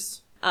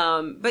Dodgers.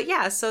 But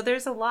yeah, so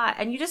there's a lot.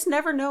 And you just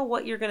never know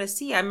what you're going to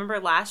see. I remember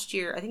last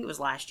year,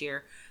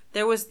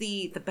 there was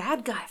the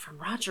bad guy from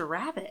Roger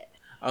Rabbit.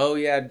 Oh,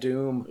 yeah,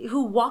 Doom.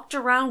 Who walked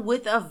around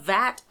with a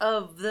vat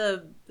of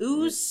the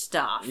ooze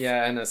stuff.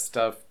 Yeah, and a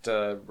stuffed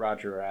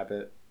Roger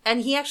Rabbit.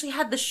 And he actually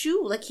had the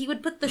shoe. He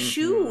would put the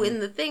shoe in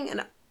the thing,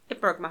 and it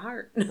broke my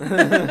heart.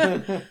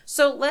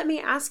 So let me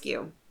ask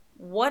you,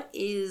 what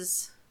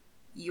is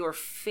your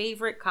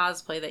favorite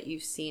cosplay that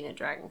you've seen at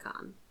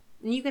DragonCon?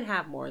 And you can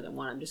have more than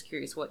one. I'm just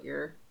curious what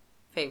your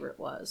favorite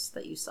was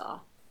that you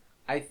saw.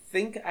 I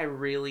think I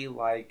really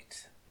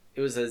liked...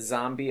 It was a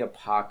zombie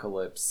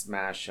apocalypse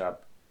mashup,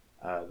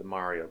 the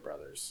Mario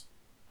Brothers.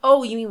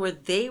 Oh, you mean where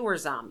they were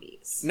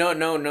zombies? No.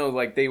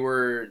 Like, they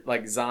were,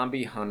 like,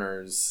 zombie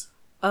hunters.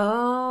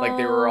 Oh. Like,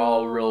 they were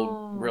all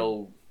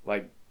real,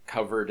 like,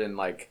 covered in,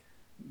 like,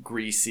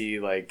 greasy,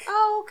 like...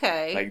 Oh,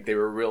 okay. Like, they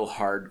were real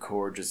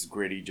hardcore, just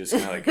gritty, just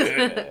kind of like...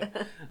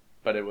 Ugh.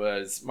 But it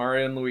was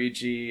Mario and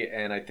Luigi,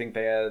 and I think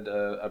they had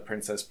a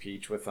Princess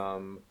Peach with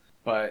them.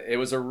 But it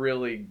was a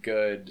really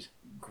good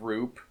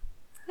group.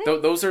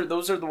 Those are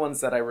the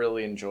ones that I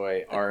really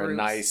enjoy, are a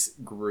nice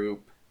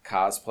group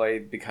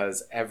cosplay,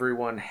 because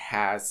everyone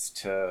has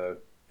to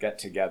get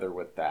together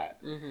with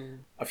that. Mm-hmm.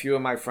 A few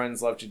of my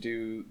friends love to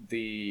do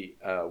the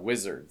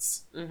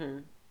Wizards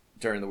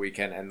during the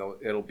weekend, and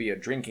it'll be a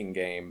drinking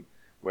game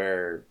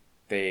where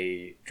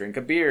they drink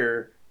a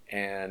beer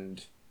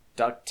and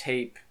duct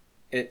tape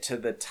it to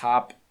the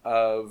top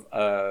of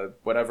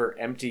whatever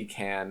empty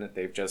can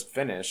they've just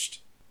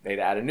finished. They'd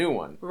add a new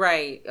one.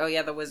 Right. Oh,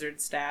 yeah, the wizard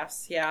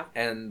staffs. Yeah.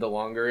 And the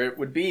longer it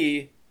would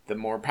be, the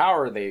more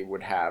power they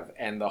would have,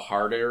 and the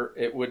harder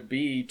it would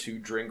be to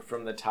drink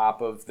from the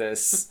top of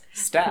this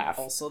staff.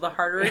 Also, the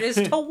harder it is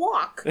to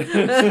walk.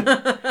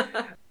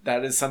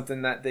 That is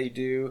something that they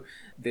do.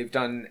 They've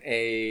done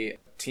a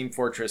Team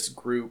Fortress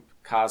group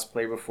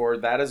cosplay before.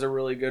 That is a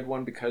really good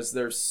one, because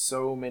there's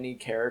so many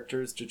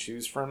characters to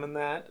choose from in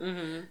that,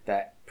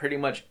 that pretty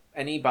much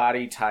any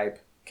body type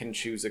can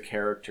choose a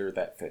character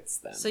that fits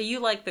them. So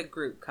you like the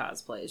group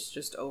cosplays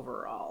just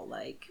overall,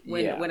 like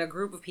when a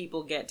group of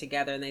people get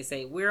together and they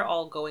say, we're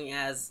all going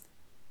as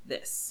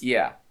this.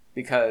 Yeah,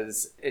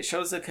 because it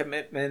shows a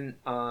commitment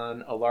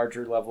on a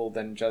larger level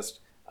than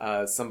just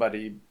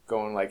somebody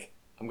going like,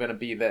 I'm going to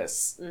be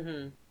this.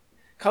 Mm-hmm.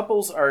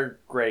 Couples are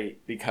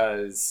great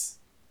because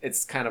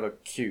it's kind of a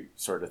cute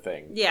sort of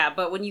thing. Yeah,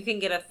 but when you can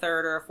get a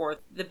third or a fourth,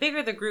 the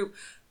bigger the group,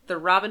 the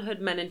Robin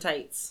Hood Men in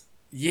Tights.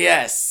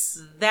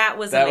 Yes, that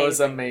was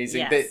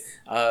amazing. Yes.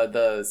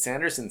 The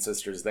Sanderson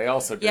sisters, they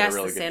also did a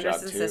really good job too.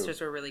 Yes, the Sanderson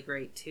sisters were really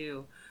great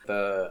too.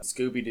 The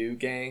Scooby-Doo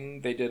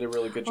gang, they did a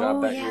really good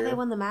job that year. Oh yeah, they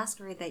won the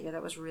Masquerade that year.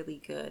 That was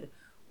really good.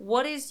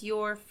 What is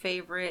your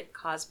favorite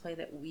cosplay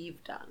that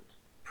we've done?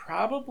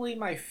 Probably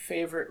my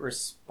favorite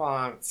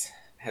response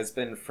has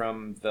been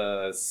from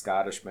the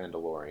Scottish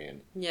Mandalorian.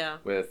 Yeah.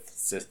 With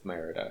Sith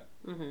Merida.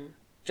 Mm-hmm.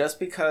 Just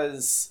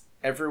because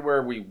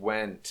everywhere we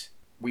went,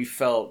 we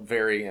felt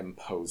very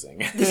imposing.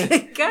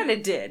 It kind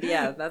of did.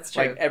 Yeah, that's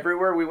true. Like,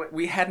 everywhere we went,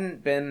 we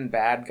hadn't been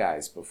bad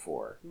guys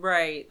before.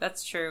 Right,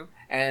 that's true.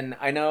 And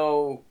I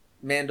know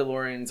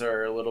Mandalorians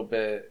are a little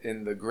bit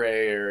in the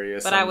gray area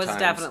but sometimes. I was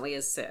definitely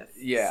a Sith.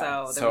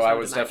 Yeah, so I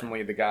was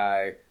definitely the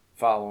guy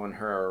following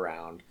her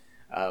around.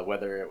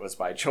 Whether it was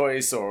by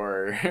choice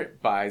or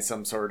by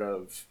some sort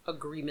of...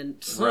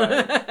 agreement.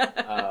 Right.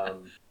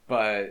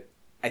 But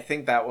I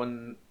think that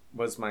one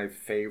was my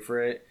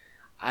favorite.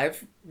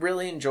 I've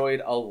really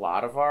enjoyed a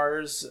lot of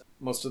ours.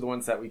 Most of the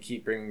ones that we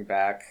keep bringing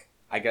back,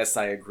 I guess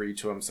I agree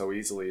to them so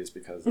easily is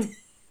because...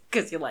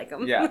 Because you like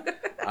them. Yeah.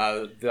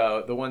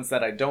 The ones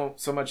that I don't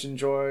so much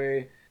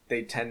enjoy,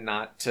 they tend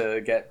not to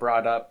get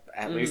brought up,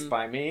 at least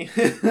by me.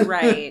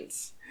 Right.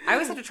 I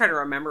always have to try to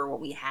remember what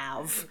we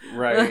have.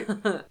 Right.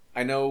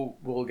 I know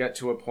we'll get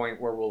to a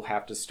point where we'll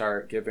have to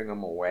start giving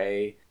them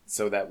away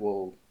so that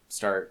we'll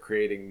start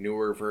creating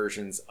newer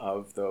versions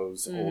of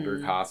those older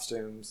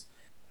costumes.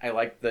 I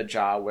like the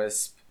Jaw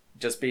Wisp,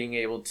 just being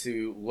able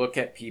to look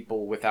at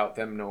people without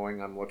them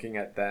knowing I'm looking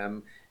at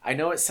them. I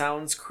know it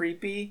sounds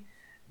creepy,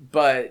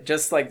 but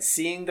just like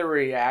seeing the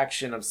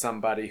reaction of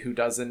somebody who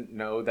doesn't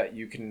know that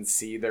you can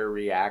see their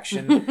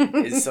reaction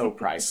is so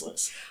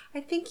priceless. I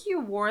think you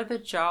wore the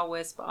Jaw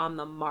Wisp on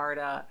the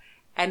Marta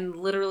and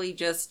literally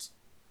just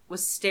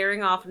was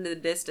staring off into the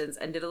distance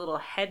and did a little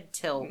head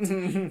tilt.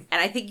 And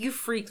I think you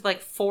freaked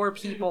like 4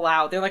 people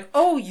out. They're like,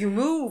 oh, you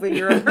move and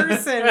you're a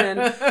person.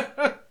 And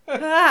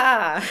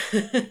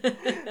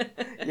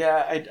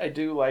Yeah, I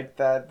do like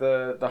that.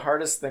 The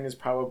hardest thing is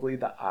probably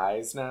the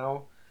eyes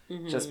now,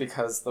 just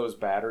because those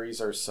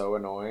batteries are so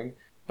annoying.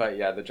 But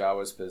yeah, the Jaw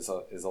Wisp is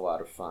a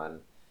lot of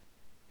fun.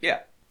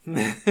 Yeah.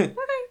 Okay.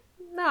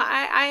 No,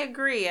 I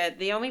agree.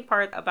 The only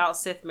part about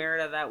Sith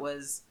Merida that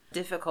was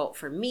difficult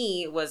for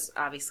me was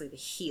obviously the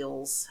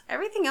heels.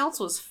 Everything else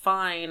was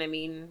fine. I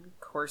mean,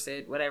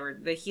 corset, whatever.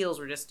 The heels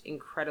were just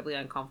incredibly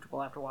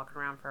uncomfortable after walking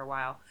around for a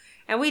while.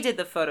 And we did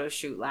the photo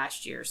shoot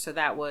last year, so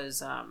that was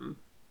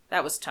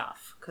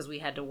tough because we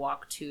had to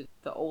walk to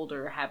the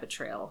older Habit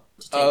Trail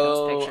to take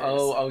those pictures.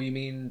 Oh, you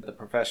mean the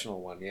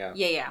professional one, yeah.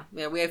 Yeah,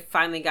 we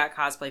finally got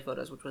cosplay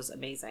photos, which was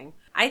amazing.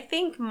 I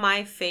think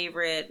my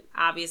favorite,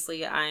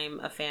 obviously I'm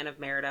a fan of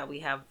Merida.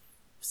 We have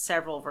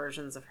several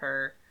versions of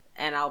her,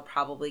 and I'll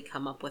probably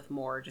come up with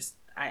more. Just,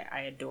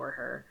 I adore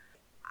her.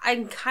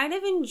 I'm kind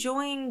of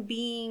enjoying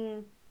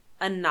being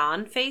a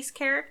non-face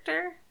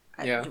character.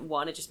 Yeah.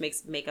 One, it just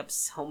makes makeup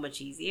so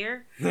much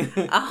easier.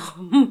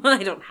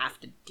 I don't have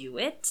to do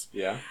it.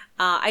 Yeah.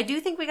 I do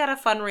think we got a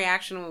fun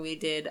reaction when we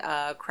did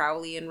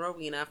Crowley and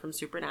Rowena from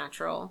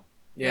Supernatural.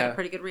 We had a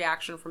pretty good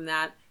reaction from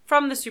that.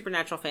 From the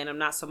Supernatural fandom,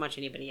 not so much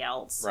anybody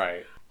else.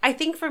 Right. I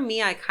think for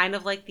me, I kind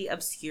of like the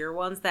obscure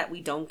ones that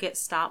we don't get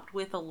stopped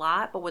with a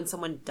lot, but when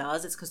someone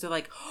does, it's because they're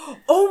like,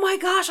 oh my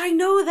gosh, I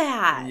know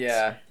that!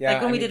 Yeah.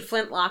 Like when we did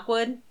Flint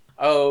Lockwood.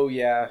 Oh,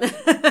 yeah.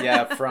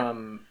 Yeah,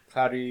 from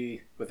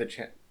Cloudy with a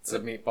Chance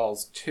of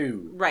Meatballs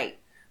 2. Right.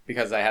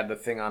 Because I had the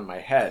thing on my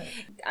head.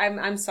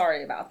 I'm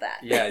sorry about that.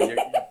 Yeah,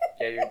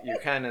 you're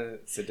kind of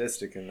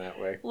sadistic in that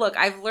way. Look,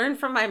 I've learned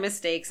from my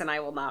mistakes, and I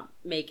will not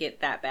make it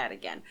that bad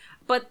again.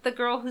 But the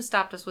girl who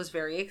stopped us was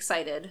very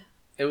excited.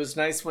 It was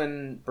nice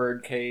when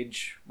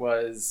Birdcage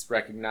was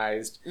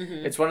recognized.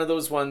 Mm-hmm. It's one of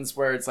those ones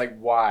where it's like,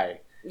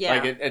 why? Yeah.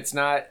 Like, it's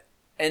not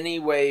any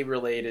way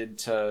related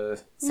to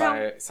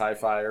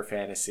sci-fi or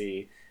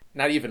fantasy.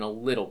 Not even a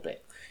little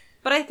bit.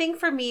 But I think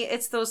for me,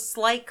 it's those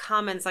slight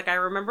comments. Like, I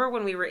remember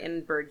when we were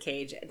in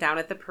Birdcage, down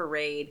at the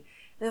parade, and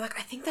they're like,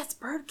 I think that's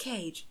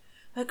Birdcage.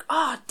 Like,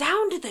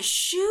 down to the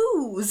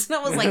shoes. And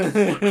I was like,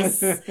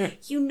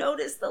 yes, you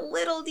notice the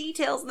little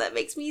details. That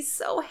makes me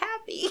so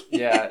happy.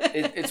 Yeah,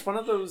 it's one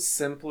of those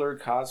simpler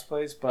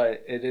cosplays,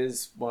 but it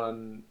is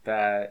one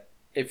that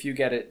if you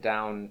get it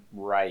down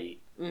right,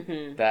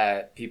 mm-hmm.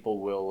 that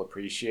people will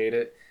appreciate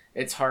it.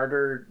 It's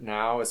harder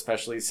now,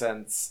 especially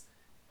since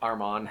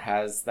Armand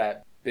has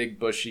that big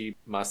bushy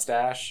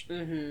mustache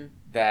mm-hmm.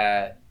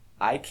 that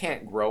I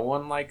can't grow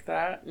one like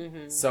that.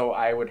 Mm-hmm. So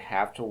I would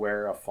have to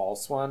wear a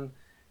false one.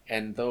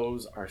 And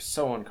those are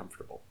so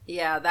uncomfortable.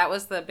 Yeah, that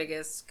was the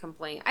biggest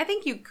complaint. I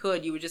think you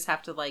would just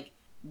have to, like,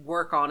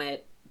 work on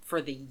it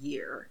for the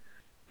year.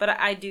 But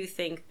I do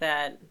think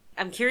that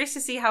I'm curious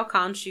to see how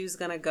Khonshu's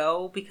gonna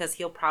go, because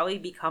he'll probably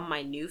become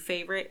my new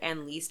favorite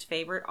and least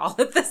favorite all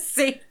at the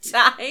same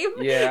time.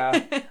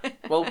 Yeah.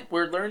 Well,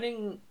 we're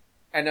learning,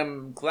 and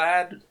I'm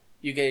glad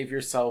you gave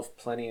yourself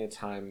plenty of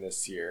time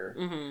this year.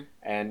 Mm-hmm.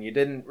 And you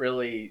didn't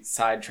really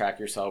sidetrack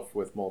yourself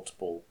with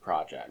multiple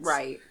projects.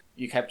 Right.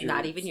 You kept your...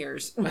 Not even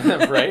yours.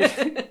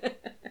 Right?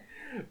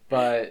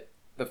 But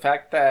the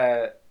fact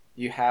that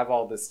you have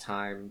all this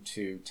time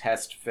to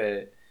test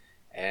fit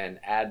and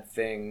add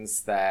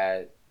things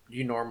that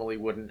you normally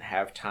wouldn't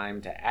have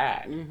time to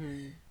add,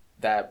 mm-hmm.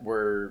 that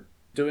we're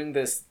doing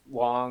this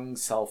long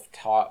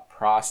self-taught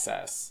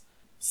process,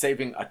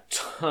 saving a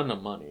ton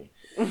of money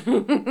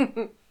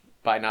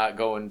by not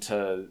going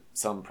to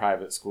some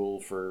private school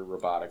for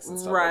robotics and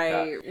stuff like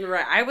that.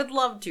 Right. I would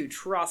love to,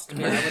 trust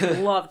me. I would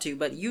love to,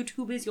 but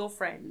YouTube is your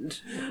friend.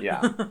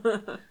 Yeah.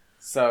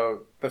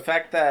 So the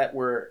fact that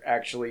we're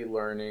actually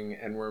learning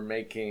and we're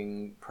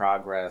making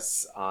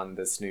progress on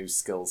this new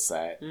skill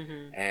set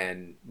mm-hmm.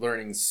 and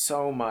learning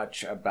so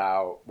much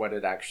about what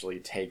it actually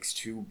takes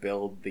to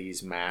build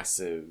these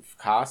massive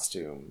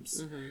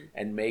costumes mm-hmm.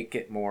 and make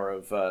it more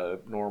of a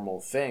normal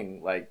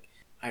thing. Like,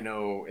 I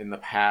know in the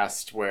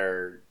past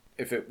where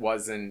if it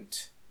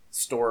wasn't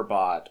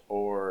store-bought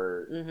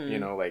or,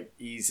 mm-hmm. Like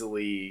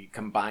easily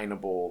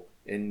combinable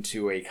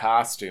into a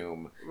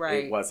costume,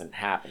 right. It wasn't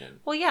happening.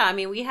 Well, yeah, I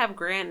mean, we have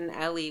Grant and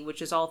Ellie,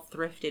 which is all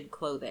thrifted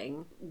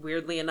clothing.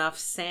 Weirdly enough,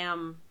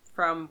 Sam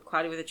from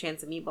Cloudy with a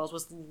Chance of Meatballs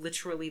was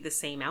literally the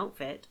same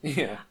outfit.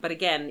 Yeah. But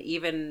again,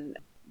 even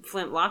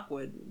Flint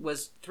Lockwood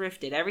was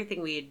thrifted.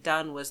 Everything we had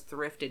done was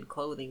thrifted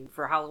clothing.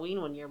 For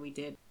Halloween one year, we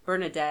did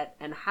Bernadette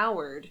and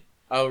Howard.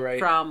 Oh, right.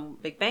 From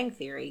Big Bang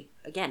Theory.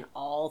 Again,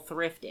 all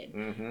thrifted.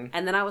 Mm-hmm.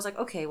 And then I was like,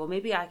 okay, well,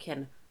 maybe I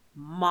can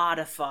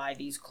modify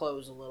these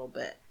clothes a little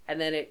bit.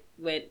 And then it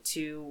went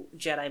to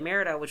Jedi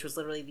Merida, which was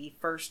literally the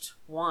first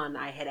one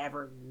I had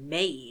ever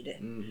made.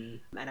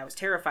 Mm-hmm. And I was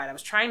terrified. I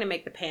was trying to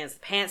make the pants. The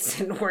pants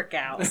didn't work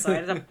out, so I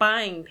ended up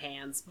buying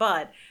pants.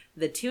 But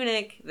the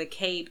tunic, the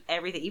cape,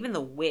 everything, even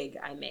the wig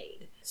I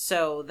made.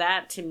 So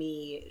that, to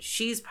me,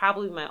 she's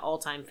probably my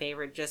all-time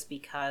favorite just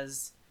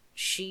because...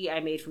 I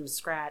made from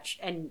scratch,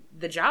 and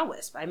the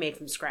Jawisp I made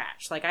from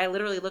scratch. Like, I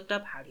literally looked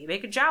up, how do you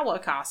make a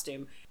Jawa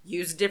costume?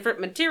 Used different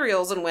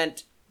materials and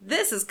went,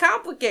 this is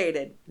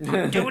complicated.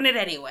 I'm doing it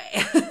anyway.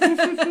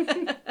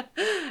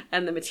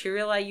 And the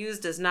material I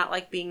used does not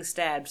like being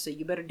stabbed, so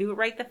you better do it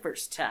right the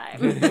first time.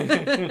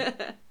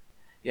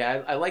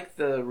 Yeah, I like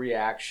the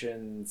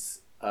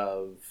reactions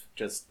of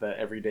just the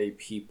everyday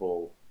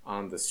people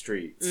on the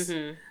streets.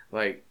 Mm-hmm.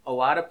 Like, a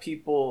lot of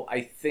people,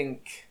 I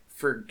think,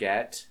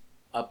 forget...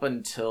 up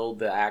until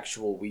the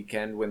actual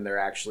weekend when they're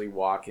actually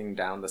walking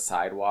down the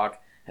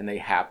sidewalk and they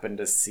happen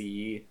to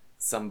see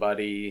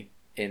somebody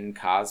in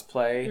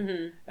cosplay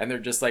mm-hmm. and they're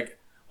just like,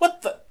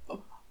 what the?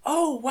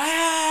 Oh,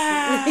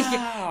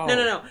 wow.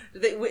 No.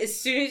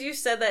 As soon as you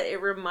said that, it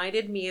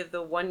reminded me of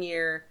the one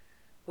year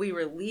we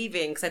were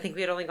leaving, because I think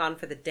we had only gone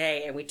for the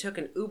day, and we took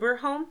an Uber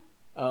home.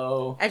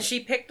 Oh. And she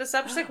picked us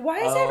up. She's like, why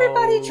is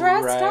everybody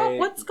dressed up? Right.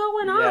 What's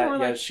going on? We're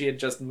like... she had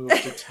just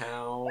moved to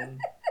town.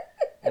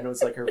 And it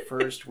was like her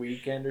first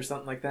weekend or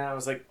something like that. I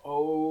was like,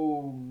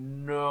 oh,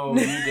 no,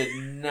 you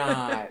did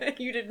not.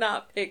 You did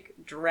not pick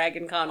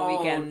DragonCon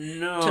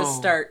weekend no. to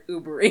start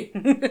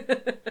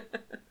Ubering.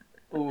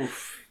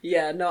 Oof.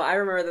 Yeah, no, I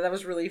remember that. That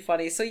was really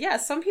funny. So yeah,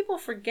 some people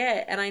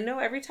forget, and I know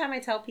every time I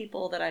tell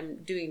people that I'm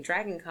doing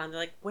DragonCon, they're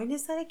like, when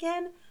is that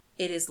again?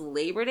 It is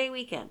Labor Day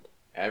weekend.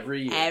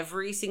 Every year.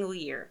 Every single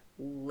year.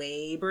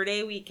 Labor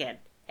Day weekend.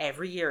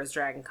 Every year is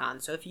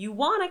DragonCon. So if you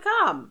want to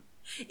come,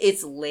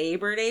 it's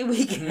Labor Day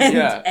weekend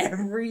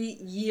every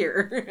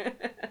year.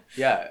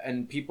 Yeah,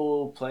 and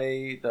people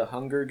play the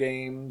Hunger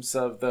Games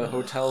of the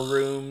hotel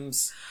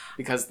rooms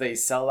because they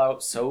sell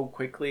out so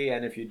quickly,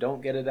 and if you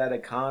don't get it at a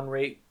con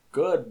rate,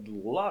 good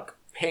luck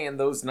paying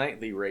those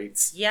nightly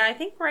rates. Yeah, I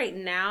think right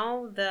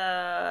now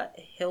the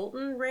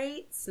Hilton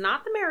rates,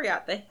 not the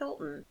Marriott, the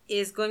Hilton,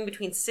 is going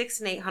between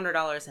 $600 and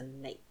 $800 a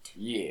night.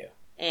 Yeah.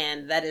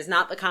 And that is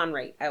not the con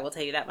rate. I will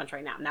tell you that much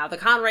right now. Now, the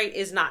con rate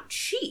is not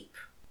cheap,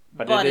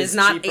 but it is is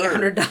not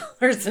cheaper.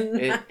 $800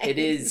 a night. It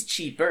is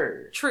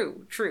cheaper.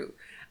 True.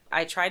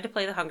 I tried to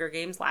play the Hunger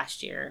Games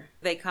last year.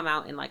 They come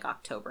out in like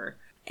October.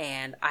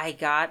 And I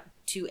got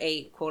to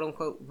a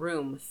quote-unquote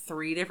room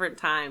 3 different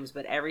times,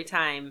 but every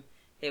time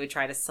they would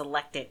try to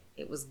select it,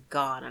 it was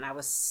gone. And I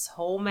was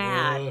so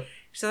mad.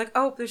 She's like,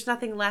 oh, there's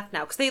nothing left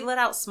now. Because they let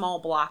out small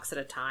blocks at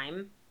a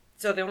time.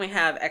 So they only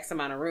have X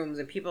amount of rooms,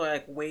 and people are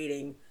like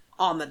waiting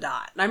on the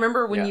dot. And I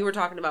remember when you were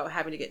talking about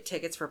having to get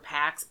tickets for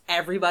PAX,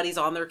 everybody's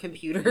on their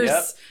computers.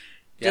 Yep.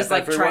 Just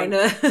like trying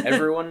to...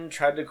 Everyone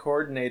tried to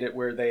coordinate it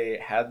where they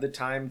had the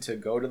time to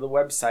go to the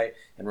website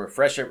and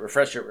refresh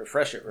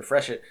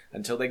it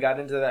until they got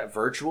into that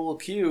virtual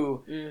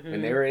queue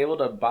and they were able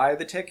to buy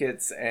the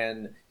tickets,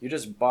 and you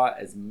just bought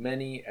as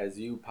many as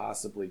you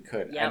possibly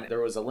could. Yep. And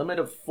there was a limit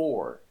of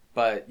 4,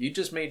 but you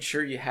just made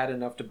sure you had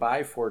enough to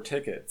buy 4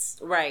 tickets.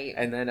 Right.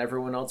 And then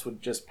everyone else would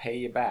just pay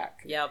you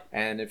back. Yep.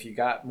 And if you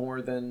got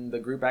more than the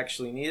group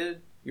actually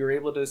needed, you were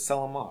able to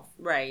sell them off.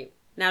 Right.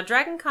 Now,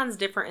 DragonCon's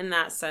different in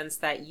that sense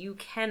that you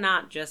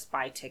cannot just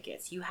buy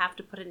tickets. You have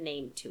to put a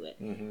name to it.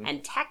 Mm-hmm.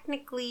 And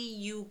technically,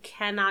 you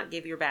cannot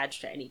give your badge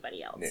to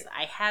anybody else. Yeah.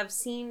 I have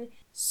seen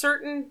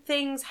certain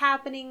things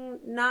happening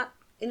not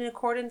in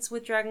accordance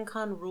with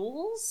DragonCon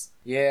rules.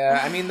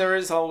 Yeah, I mean, there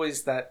is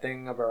always that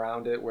thing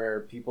around it where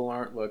people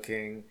aren't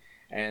looking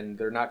and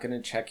they're not going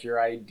to check your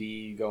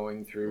ID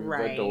going through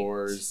the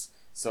doors.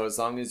 So as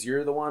long as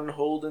you're the one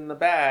holding the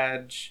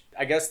badge,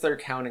 I guess they're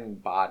counting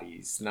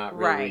bodies, not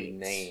really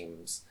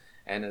names.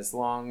 And as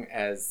long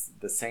as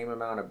the same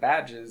amount of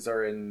badges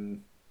are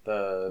in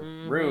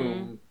the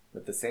room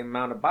with the same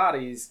amount of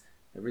bodies,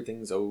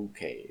 everything's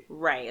okay.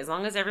 Right. As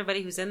long as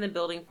everybody who's in the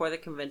building for the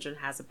convention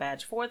has a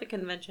badge for the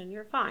convention,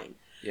 you're fine.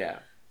 Yeah.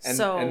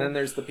 And then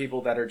there's the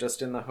people that are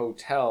just in the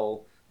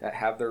hotel that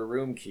have their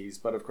room keys,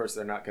 but of course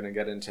they're not going to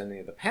get into any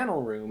of the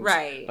panel rooms.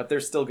 Right. But they're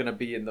still going to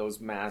be in those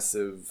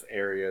massive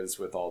areas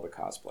with all the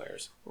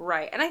cosplayers.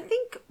 Right. And I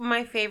think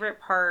my favorite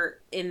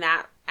part in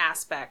that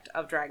aspect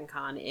of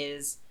DragonCon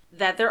is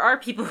that there are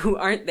people who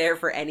aren't there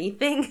for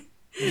anything.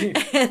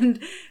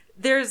 And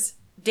there's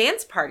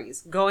dance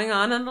parties going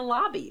on in the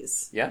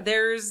lobbies. Yeah.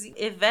 There's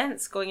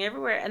events going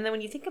everywhere. And then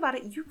when you think about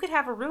it, you could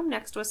have a room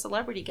next to a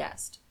celebrity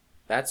guest.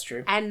 That's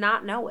true. And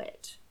not know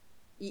it.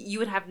 You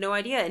would have no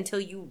idea until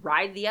you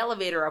ride the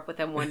elevator up with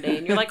them one day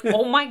and you're like,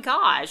 oh my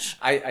gosh.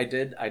 I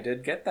did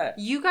get that.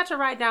 You got to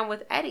ride down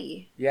with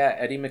Eddie. Yeah,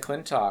 Eddie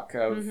McClintock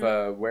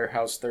of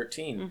Warehouse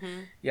 13. Mm-hmm.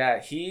 Yeah,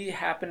 he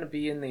happened to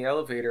be in the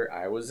elevator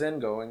I was in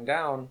going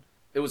down.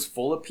 It was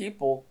full of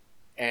people,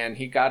 and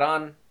he got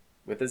on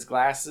with his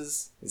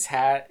glasses, his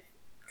hat,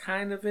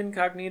 kind of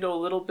incognito a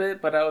little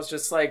bit, but I was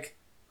just like,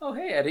 oh,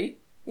 hey, Eddie.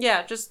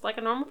 Yeah, just like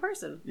a normal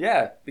person.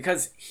 Yeah,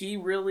 because he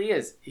really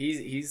is.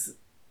 He's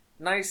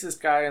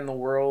nicest guy in the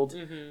world.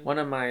 Mm-hmm. One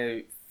of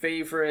my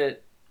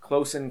favorite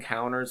close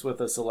encounters with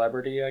a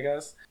celebrity, I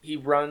guess. He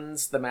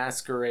runs the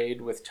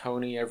masquerade with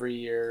Tony every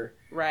year.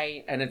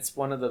 Right. And it's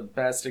one of the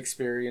best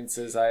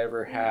experiences I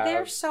ever have.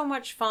 They're so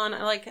much fun.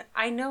 Like,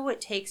 I know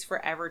it takes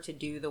forever to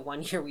do the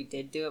one year we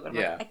did do it, but I'm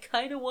like, I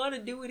kind of want to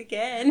do it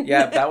again.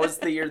 Yeah, that was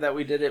the year that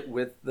we did it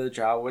with the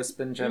Jawisp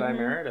and Jedi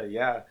Merida.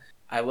 Yeah.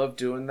 I love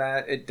doing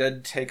that. It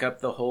did take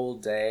up the whole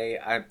day.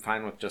 I'm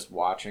fine with just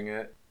watching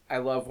it. I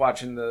love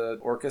watching the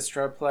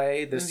orchestra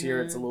play. This year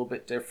it's a little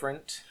bit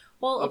different.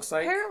 Well,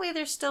 apparently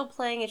they're still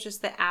playing. It's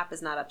just the app is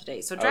not up to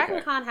date. So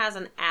DragonCon has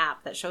an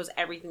app that shows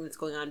everything that's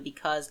going on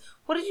because,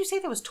 what did you say?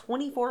 There was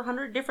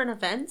 2,400 different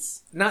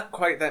events? Not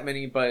quite that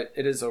many, but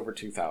it is over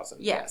 2,000.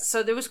 Yes.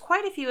 So there was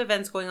quite a few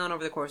events going on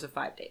over the course of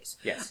 5 days.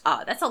 Yes.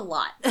 That's a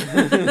lot.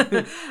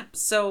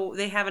 So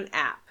they have an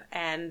app.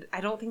 And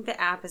I don't think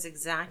the app is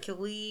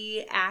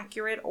exactly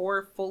accurate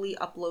or fully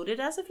uploaded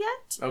as of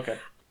yet. Okay.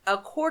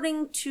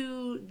 According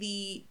to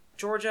the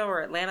Georgia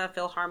or Atlanta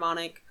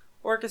Philharmonic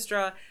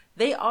Orchestra,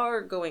 they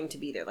are going to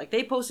be there. Like,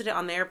 they posted it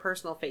on their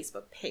personal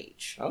Facebook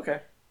page.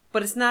 Okay.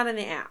 But it's not in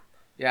the app.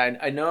 Yeah,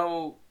 I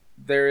know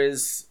there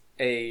is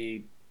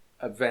a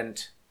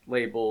event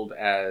labeled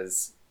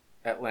as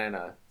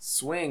Atlanta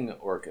Swing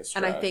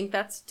Orchestra. And I think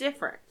that's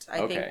different.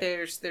 I think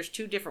there's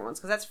 2 different ones,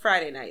 because that's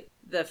Friday night.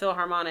 The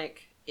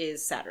Philharmonic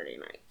is Saturday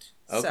night.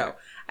 Okay. So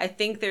I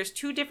think there's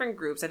 2 different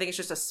groups. I think it's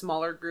just a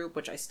smaller group,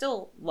 which I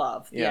still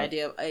love, the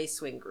idea of a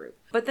swing group.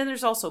 But then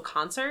there's also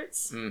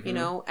concerts, you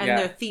know, and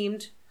they're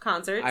themed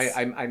concerts.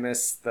 I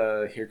miss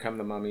the Here Come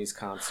the Mummies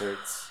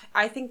concerts.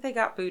 I think they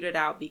got booted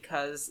out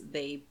because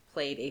they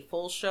played a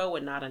full show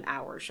and not an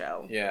hour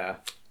show. Yeah.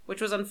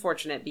 Which was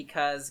unfortunate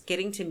because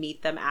getting to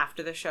meet them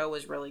after the show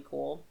was really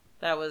cool.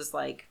 That was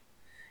like...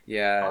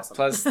 Yeah, awesome.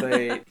 Plus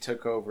they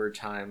took over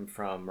time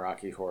from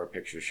Rocky Horror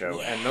Picture Show,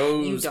 and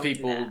those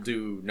people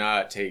do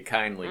not take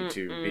kindly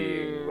to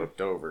being looked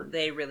over.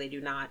 They really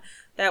do not.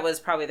 That was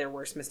probably their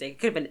worst mistake. It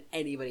could have been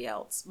anybody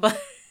else.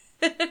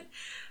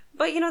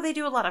 But, you know, they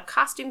do a lot of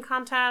costume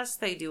contests.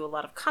 They do a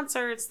lot of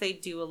concerts. They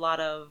do a lot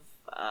of...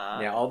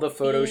 all the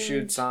photo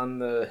shoots on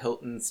the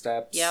Hilton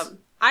steps. Yep.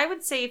 I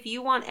would say if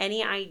you want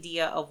any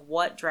idea of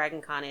what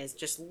DragonCon is,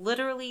 just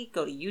literally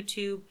go to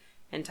YouTube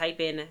and type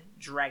in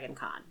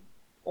DragonCon.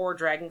 Or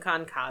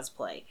DragonCon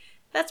cosplay.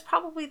 That's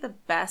probably the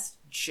best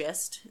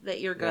gist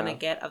that you're going to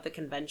get of the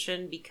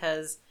convention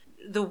because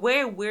the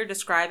way we're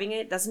describing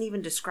it doesn't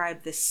even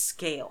describe the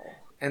scale.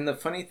 And the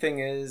funny thing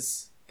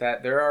is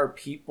that there are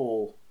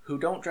people who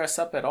don't dress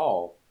up at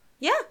all.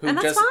 Yeah, and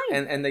that's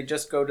fine. And they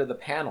just go to the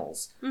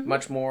panels,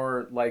 much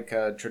more like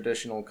a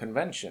traditional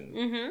convention.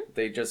 Mm-hmm.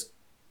 They just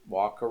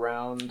walk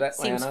around Atlanta.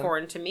 Seems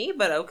foreign to me,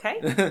 but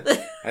okay.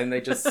 And they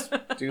just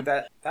do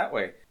that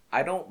way.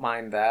 I don't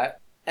mind that.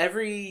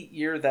 Every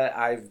year that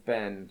I've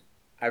been,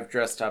 I've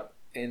dressed up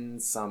in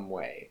some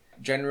way.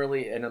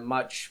 Generally in a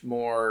much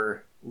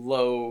more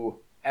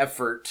low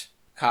effort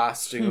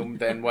costume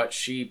than what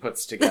she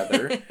puts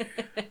together.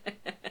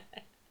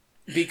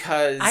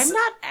 Because... I'm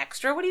not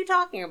extra. What are you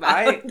talking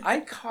about?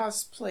 I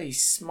cosplay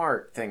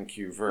smart, thank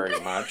you very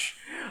much.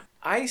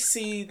 I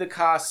see the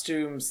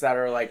costumes that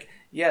are like,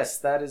 yes,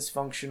 that is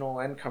functional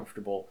and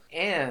comfortable.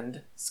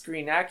 And,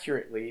 screen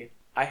accurately,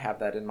 I have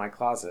that in my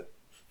closet.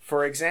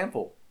 For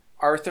example...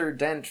 Arthur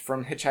Dent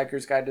from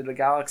Hitchhiker's Guide to the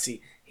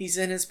Galaxy. He's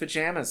in his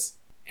pajamas.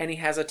 And he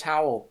has a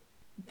towel.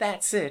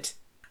 That's it.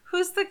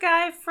 Who's the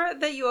guy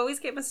that you always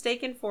get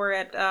mistaken for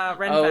at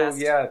Renfest? Oh,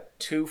 yeah.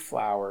 Two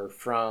Flower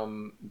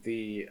from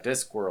the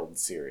Discworld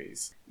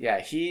series.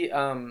 Yeah, he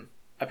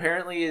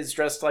apparently is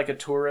dressed like a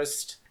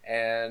tourist.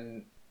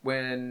 And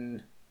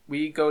when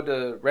we go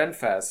to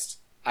Renfest,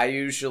 I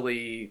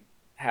usually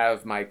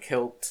have my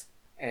kilt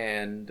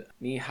and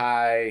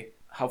knee-high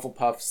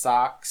Hufflepuff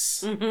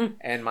socks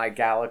and my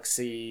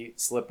Galaxy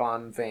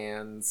slip-on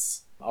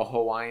Vans, a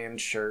Hawaiian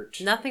shirt.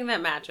 Nothing that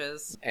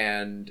matches.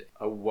 And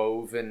a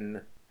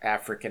woven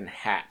African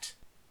hat.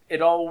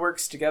 It all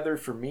works together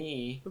for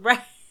me.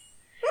 Right.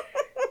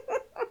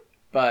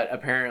 But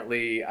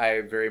apparently I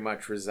very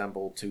much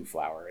resemble Two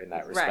Flower in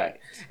that respect.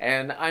 Right.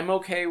 And I'm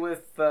okay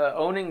with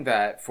owning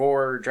that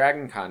for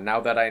DragonCon now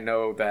that I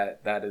know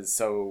that that is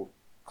so...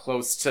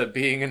 close to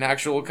being an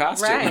actual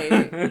costume.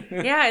 Right.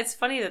 Yeah, it's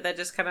funny that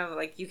just kind of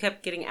like you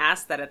kept getting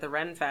asked that at the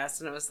Renfest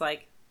and it was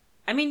like,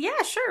 I mean,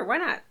 yeah, sure, why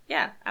not?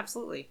 Yeah,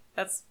 absolutely.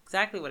 That's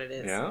exactly what it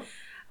is. Yeah.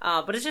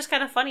 But it's just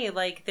kind of funny,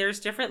 like there's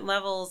different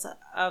levels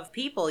of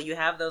people. You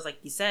have those, like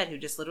you said, who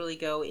just literally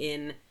go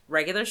in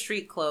regular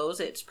street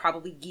clothes. It's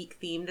probably geek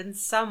themed in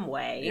some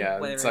way.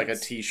 Yeah, it's like a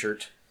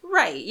t-shirt.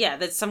 Right, yeah,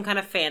 that's some kind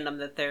of fandom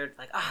that they're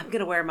like, oh, I'm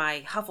going to wear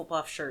my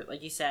Hufflepuff shirt,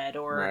 like you said,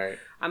 or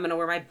I'm going to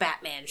wear my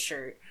Batman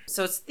shirt.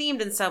 So it's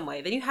themed in some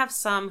way. Then you have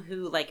some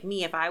who, like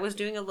me, if I was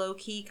doing a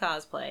low-key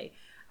cosplay,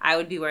 I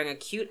would be wearing a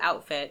cute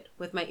outfit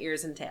with my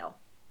ears and tail.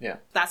 Yeah.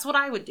 That's what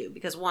I would do,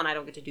 because one, I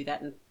don't get to do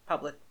that in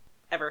public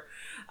ever.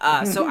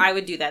 So I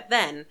would do that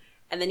then.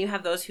 And then you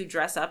have those who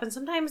dress up, and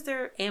sometimes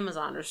they're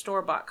Amazon or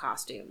store-bought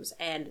costumes,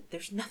 and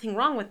there's nothing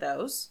wrong with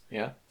those.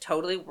 Yeah.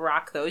 Totally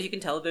rock those. You can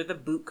tell they're the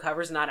boot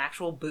covers, not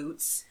actual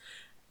boots.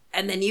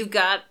 And then you've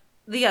got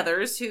the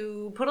others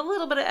who put a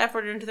little bit of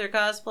effort into their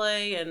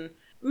cosplay and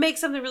make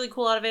something really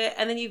cool out of it.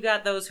 And then you've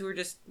got those who are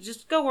just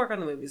go work on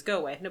the movies. Go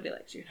away. Nobody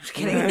likes you. I'm just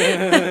kidding.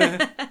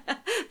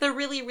 The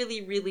really,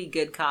 really, really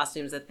good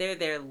costumes that they're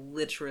there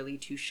literally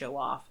to show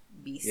off,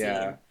 be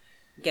seen.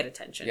 Get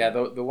attention. Yeah,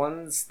 the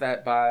ones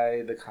that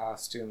buy the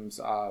costumes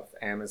off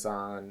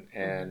Amazon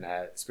and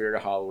at Spirit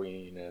of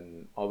Halloween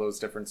and all those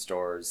different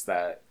stores,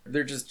 that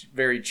they're just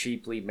very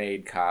cheaply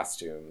made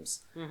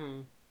costumes.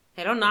 Mm-hmm.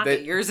 Hey, don't knock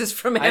it. Yours is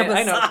from Amazon.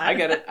 I know.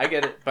 I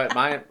get it. But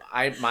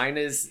mine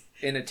is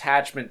an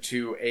attachment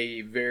to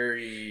a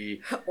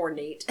very...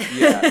 ornate.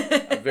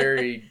 A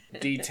very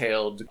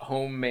detailed,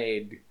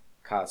 homemade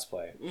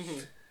cosplay. Mm-hmm.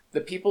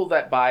 The people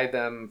that buy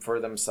them for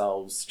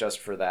themselves just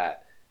for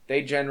that,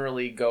 they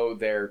generally go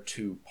there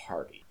to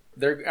party.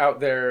 They're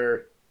out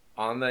there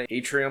on the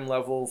atrium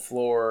level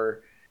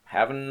floor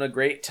having a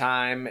great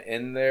time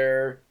in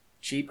their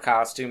cheap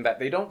costume that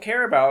they don't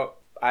care about.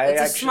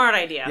 It's a smart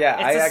idea. Yeah,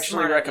 I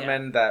actually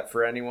recommend that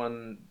for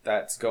anyone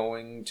that's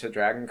going to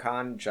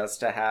DragonCon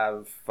just to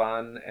have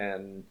fun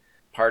and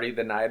party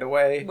the night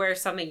away. Wear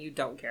something you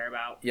don't care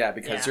about. Yeah,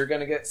 because you're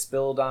going to get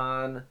spilled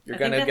on. You're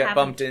going to get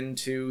bumped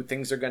into.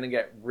 Things are going to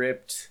get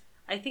ripped.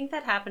 I think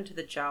that happened to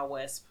the Jaw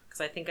Wisp. Because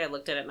I think I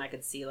looked at it and I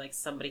could see, like,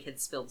 somebody had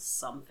spilled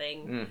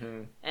something.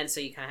 Mm-hmm. And so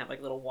you kind of have, like,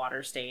 little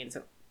water stains.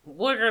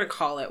 We're gonna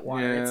call it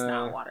water. Yeah. It's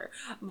not water.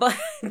 But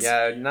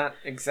yeah, not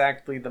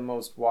exactly the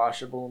most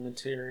washable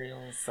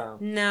material, so.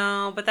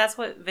 No, but that's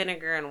what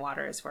vinegar and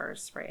water is for.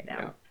 Spray it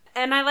down. Yeah.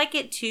 And I like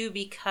it too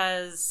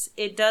because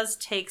it does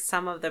take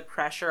some of the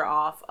pressure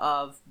off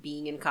of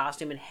being in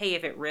costume and hey,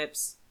 if it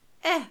rips,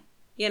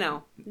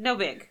 no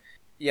big.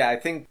 Yeah, I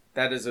think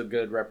that is a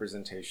good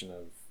representation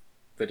of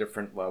the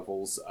different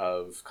levels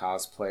of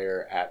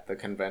cosplayer at the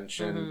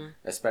convention,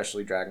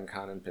 especially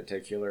DragonCon in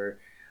particular.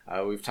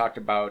 We've talked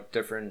about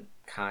different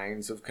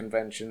kinds of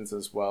conventions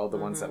as well, the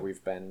ones that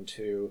we've been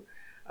to.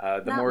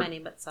 Not many,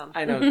 but some.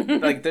 I know,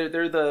 like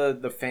they're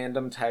the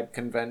fandom type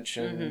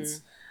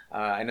conventions.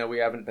 I know we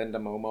haven't been to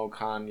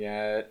MomoCon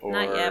yet.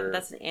 Not yet, but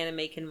that's an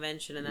anime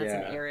convention, and that's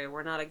an area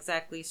we're not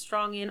exactly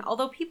strong in.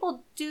 Although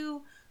people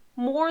do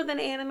more than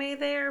anime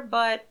there,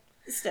 but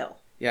still.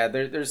 Yeah,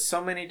 there's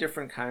so many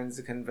different kinds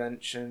of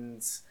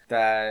conventions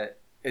that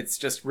it's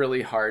just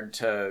really hard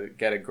to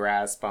get a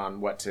grasp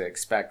on what to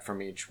expect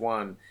from each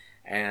one.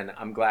 And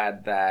I'm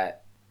glad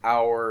that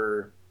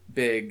our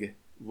big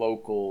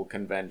local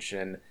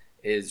convention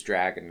is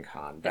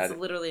DragonCon. It's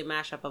literally a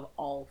mashup of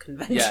all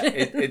conventions. Yeah,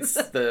 it's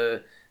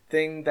the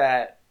thing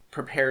that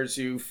prepares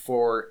you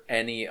for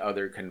any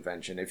other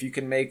convention. If you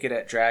can make it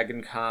at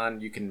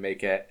DragonCon, you can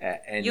make it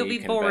at any You'll be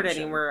convention. Bored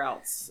anywhere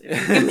else.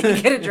 If you can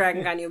make it at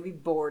DragonCon, you'll be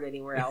bored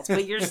anywhere else.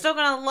 But you're still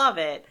going to love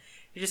it.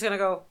 You're just going to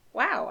go,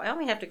 wow, I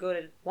only have to go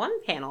to one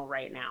panel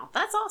right now.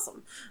 That's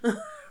awesome.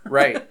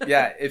 Right.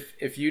 Yeah.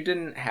 If you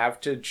didn't have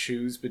to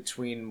choose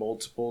between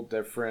multiple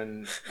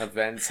different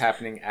events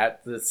happening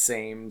at the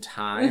same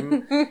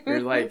time,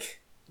 you're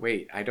like,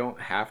 wait, I don't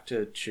have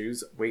to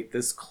choose. Wait,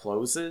 this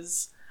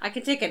closes? I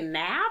can take a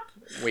nap?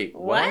 Wait,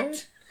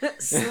 what?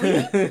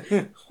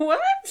 Sleep? What?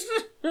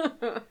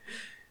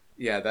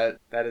 Yeah,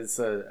 that is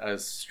a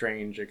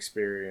strange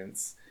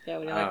experience. Yeah,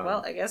 when you're like,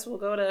 well, I guess we'll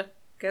go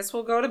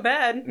to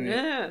bed.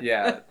 Yeah.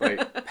 Yeah,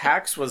 like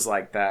PAX was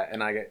like that,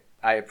 and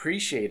I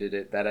appreciated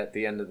it that at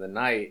the end of the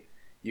night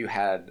you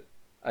had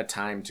a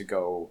time to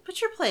go.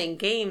 But you're playing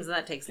games, and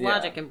that takes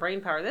logic and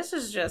brain power. This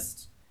is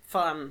just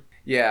fun.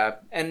 Yeah,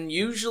 and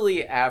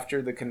usually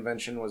after the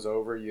convention was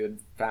over, you had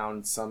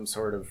found some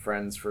sort of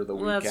friends for the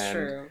weekend. That's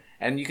true.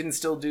 And you can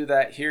still do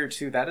that here,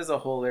 too. That is a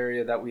whole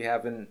area that we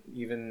haven't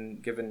even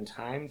given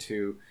time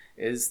to,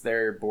 is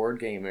their board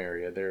game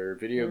area, their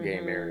video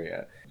game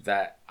area,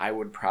 that I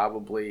would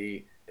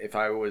probably, if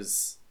I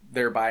was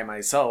there by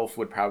myself,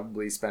 would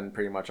probably spend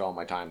pretty much all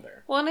my time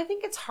there. Well, and I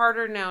think it's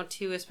harder now,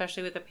 too,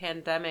 especially with the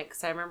pandemic,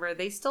 because I remember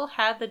they still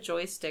had the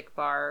joystick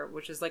bar,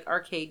 which is like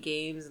arcade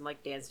games and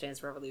like Dance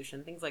Dance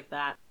Revolution, things like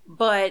that.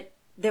 But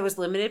there was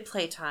limited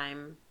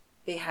playtime.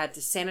 They had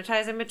to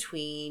sanitize in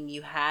between.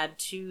 You had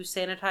to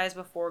sanitize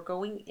before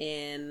going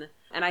in.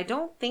 And I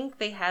don't think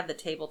they had the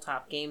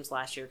tabletop games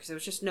last year, because there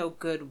was just no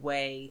good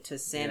way to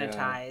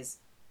sanitize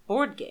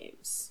board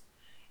games.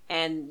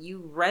 And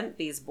you rent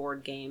these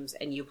board games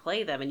and you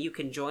play them, and you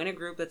can join a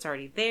group that's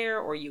already there,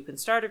 or you can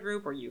start a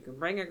group, or you can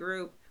bring a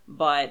group.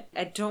 But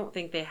I don't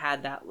think they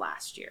had that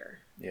last year.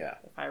 Yeah.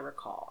 If I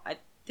recall.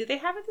 Did they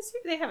have it this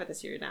year? They have it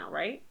this year now,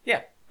 right?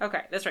 Yeah.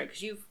 Okay, that's right,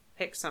 because you've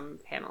picked some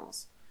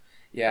panels.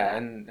 Yeah,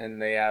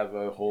 and they have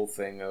a whole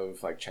thing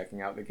of like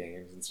checking out the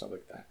games and stuff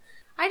like that.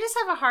 I just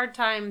have a hard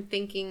time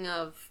thinking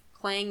of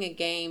playing a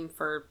game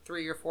for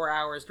 3 or 4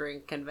 hours during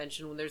a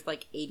convention when there's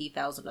like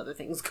 80,000 other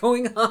things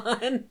going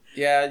on.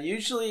 Yeah,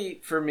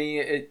 usually for me,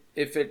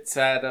 if it's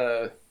at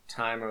a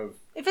time of...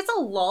 If it's a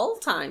lull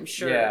time,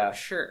 sure. Yeah.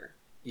 Sure.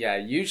 Yeah,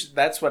 usually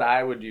that's what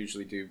I would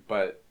usually do,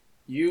 but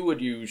you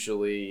would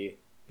usually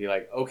be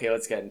like, okay,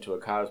 let's get into a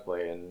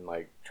cosplay and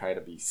like try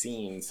to be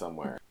seen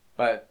somewhere.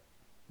 But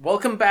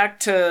welcome back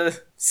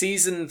to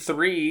season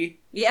 3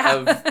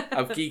 of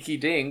Geeky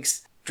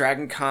Dinks.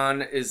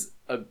 DragonCon is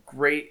a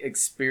great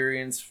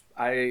experience.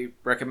 I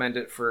recommend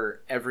it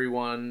for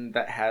everyone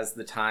that has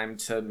the time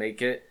to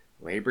make it.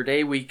 Labor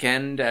Day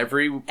weekend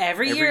every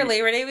year,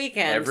 Labor Day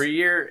weekend. Every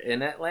year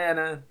in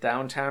Atlanta,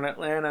 downtown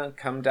Atlanta.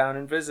 Come down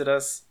and visit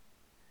us.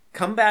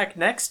 Come back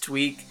next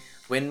week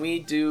when we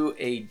do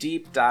a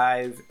deep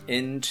dive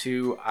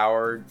into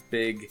our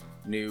big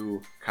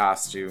new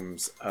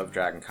costumes of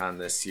DragonCon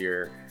this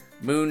year.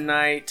 Moon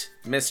Knight,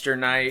 Mr.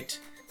 Knight,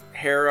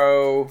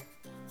 Harrow,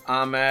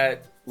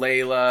 Ahmet,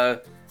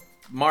 Layla,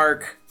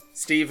 Mark,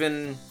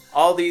 Steven,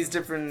 all these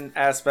different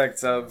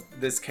aspects of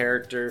this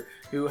character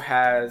who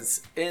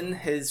has, in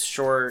his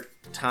short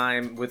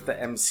time with the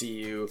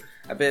MCU,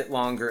 a bit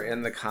longer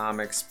in the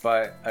comics,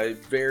 but a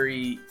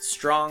very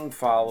strong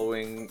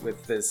following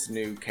with this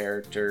new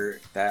character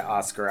that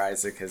Oscar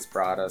Isaac has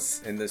brought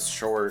us in this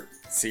short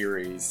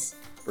series.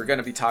 We're going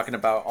to be talking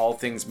about all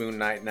things Moon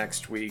Knight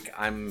next week.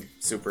 I'm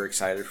super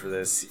excited for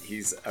this.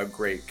 He's a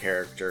great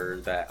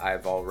character that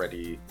I've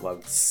already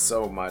loved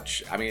so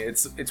much. I mean,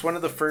 it's one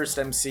of the first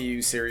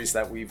MCU series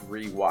that we've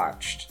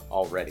rewatched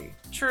already.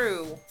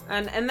 True.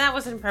 And that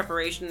was in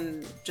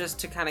preparation just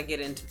to kind of get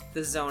into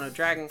the zone of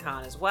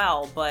DragonCon as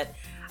well. But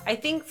I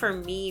think for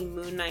me,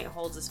 Moon Knight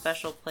holds a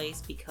special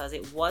place because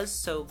it was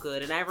so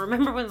good. And I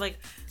remember when, like,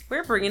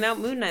 we're bringing out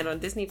Moon Knight on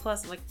Disney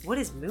Plus. I'm like, what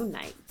is Moon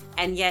Knight?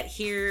 And yet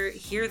here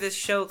this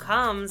show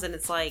comes and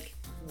it's like,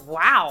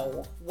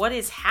 wow, what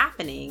is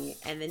happening?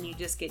 And then you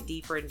just get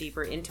deeper and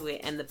deeper into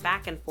it. And the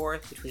back and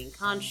forth between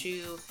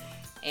Khonshu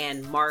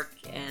and Mark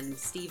and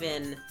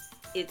Steven,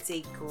 it's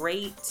a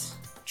great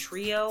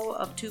trio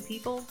of two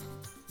people.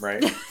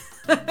 Right.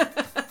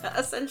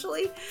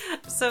 Essentially.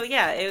 So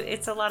yeah,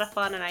 it's a lot of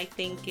fun, and I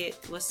think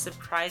it was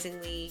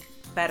surprisingly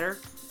better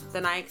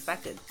than I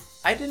expected.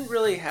 I didn't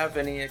really have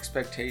any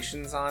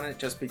expectations on it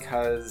just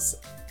because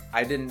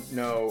I didn't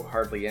know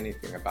hardly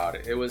anything about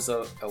it. It was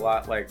a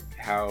lot like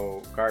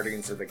how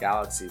Guardians of the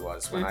Galaxy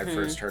was when I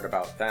first heard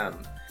about them.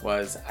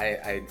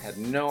 I had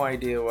no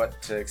idea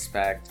what to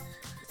expect.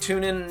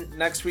 Tune in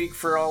next week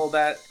for all of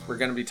that. We're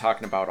going to be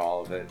talking about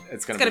all of it.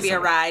 It's going to be a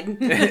ride.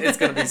 It's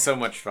going to be so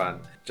much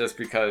fun just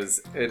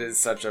because it is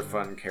such a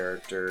fun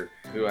character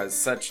who has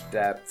such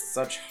depth,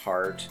 such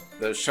heart.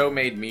 The show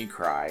made me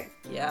cry.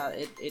 Yeah,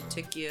 it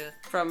took you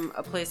from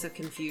a place of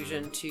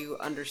confusion to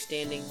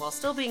understanding while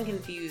still being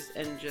confused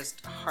and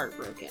just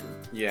heartbroken.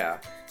 Yeah.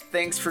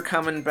 Thanks for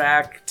coming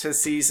back to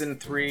season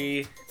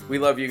 3. We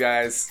love you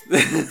guys.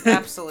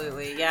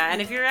 Absolutely. Yeah,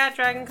 and if you're at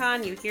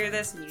DragonCon, you hear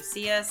this and you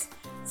see us,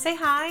 say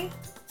hi.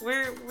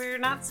 We're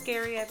not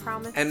scary, I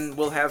promise. And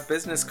we'll have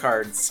business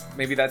cards.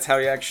 Maybe that's how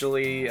you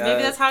actually...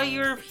 Maybe that's how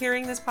you're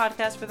hearing this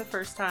podcast for the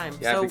first time.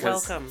 Yeah, so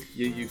because welcome.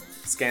 You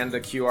scanned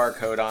a QR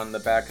code on the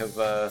back of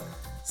a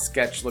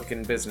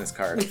sketch-looking business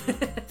card.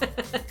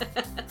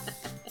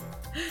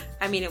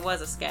 I mean, it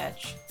was a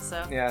sketch,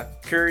 so... Yeah.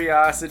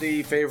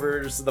 Curiosity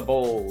favors the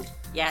bold.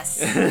 Yes.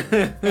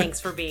 Thanks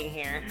for being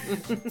here.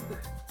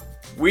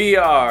 We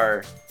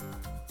are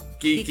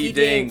Geeky Geeky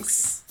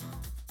Dinks.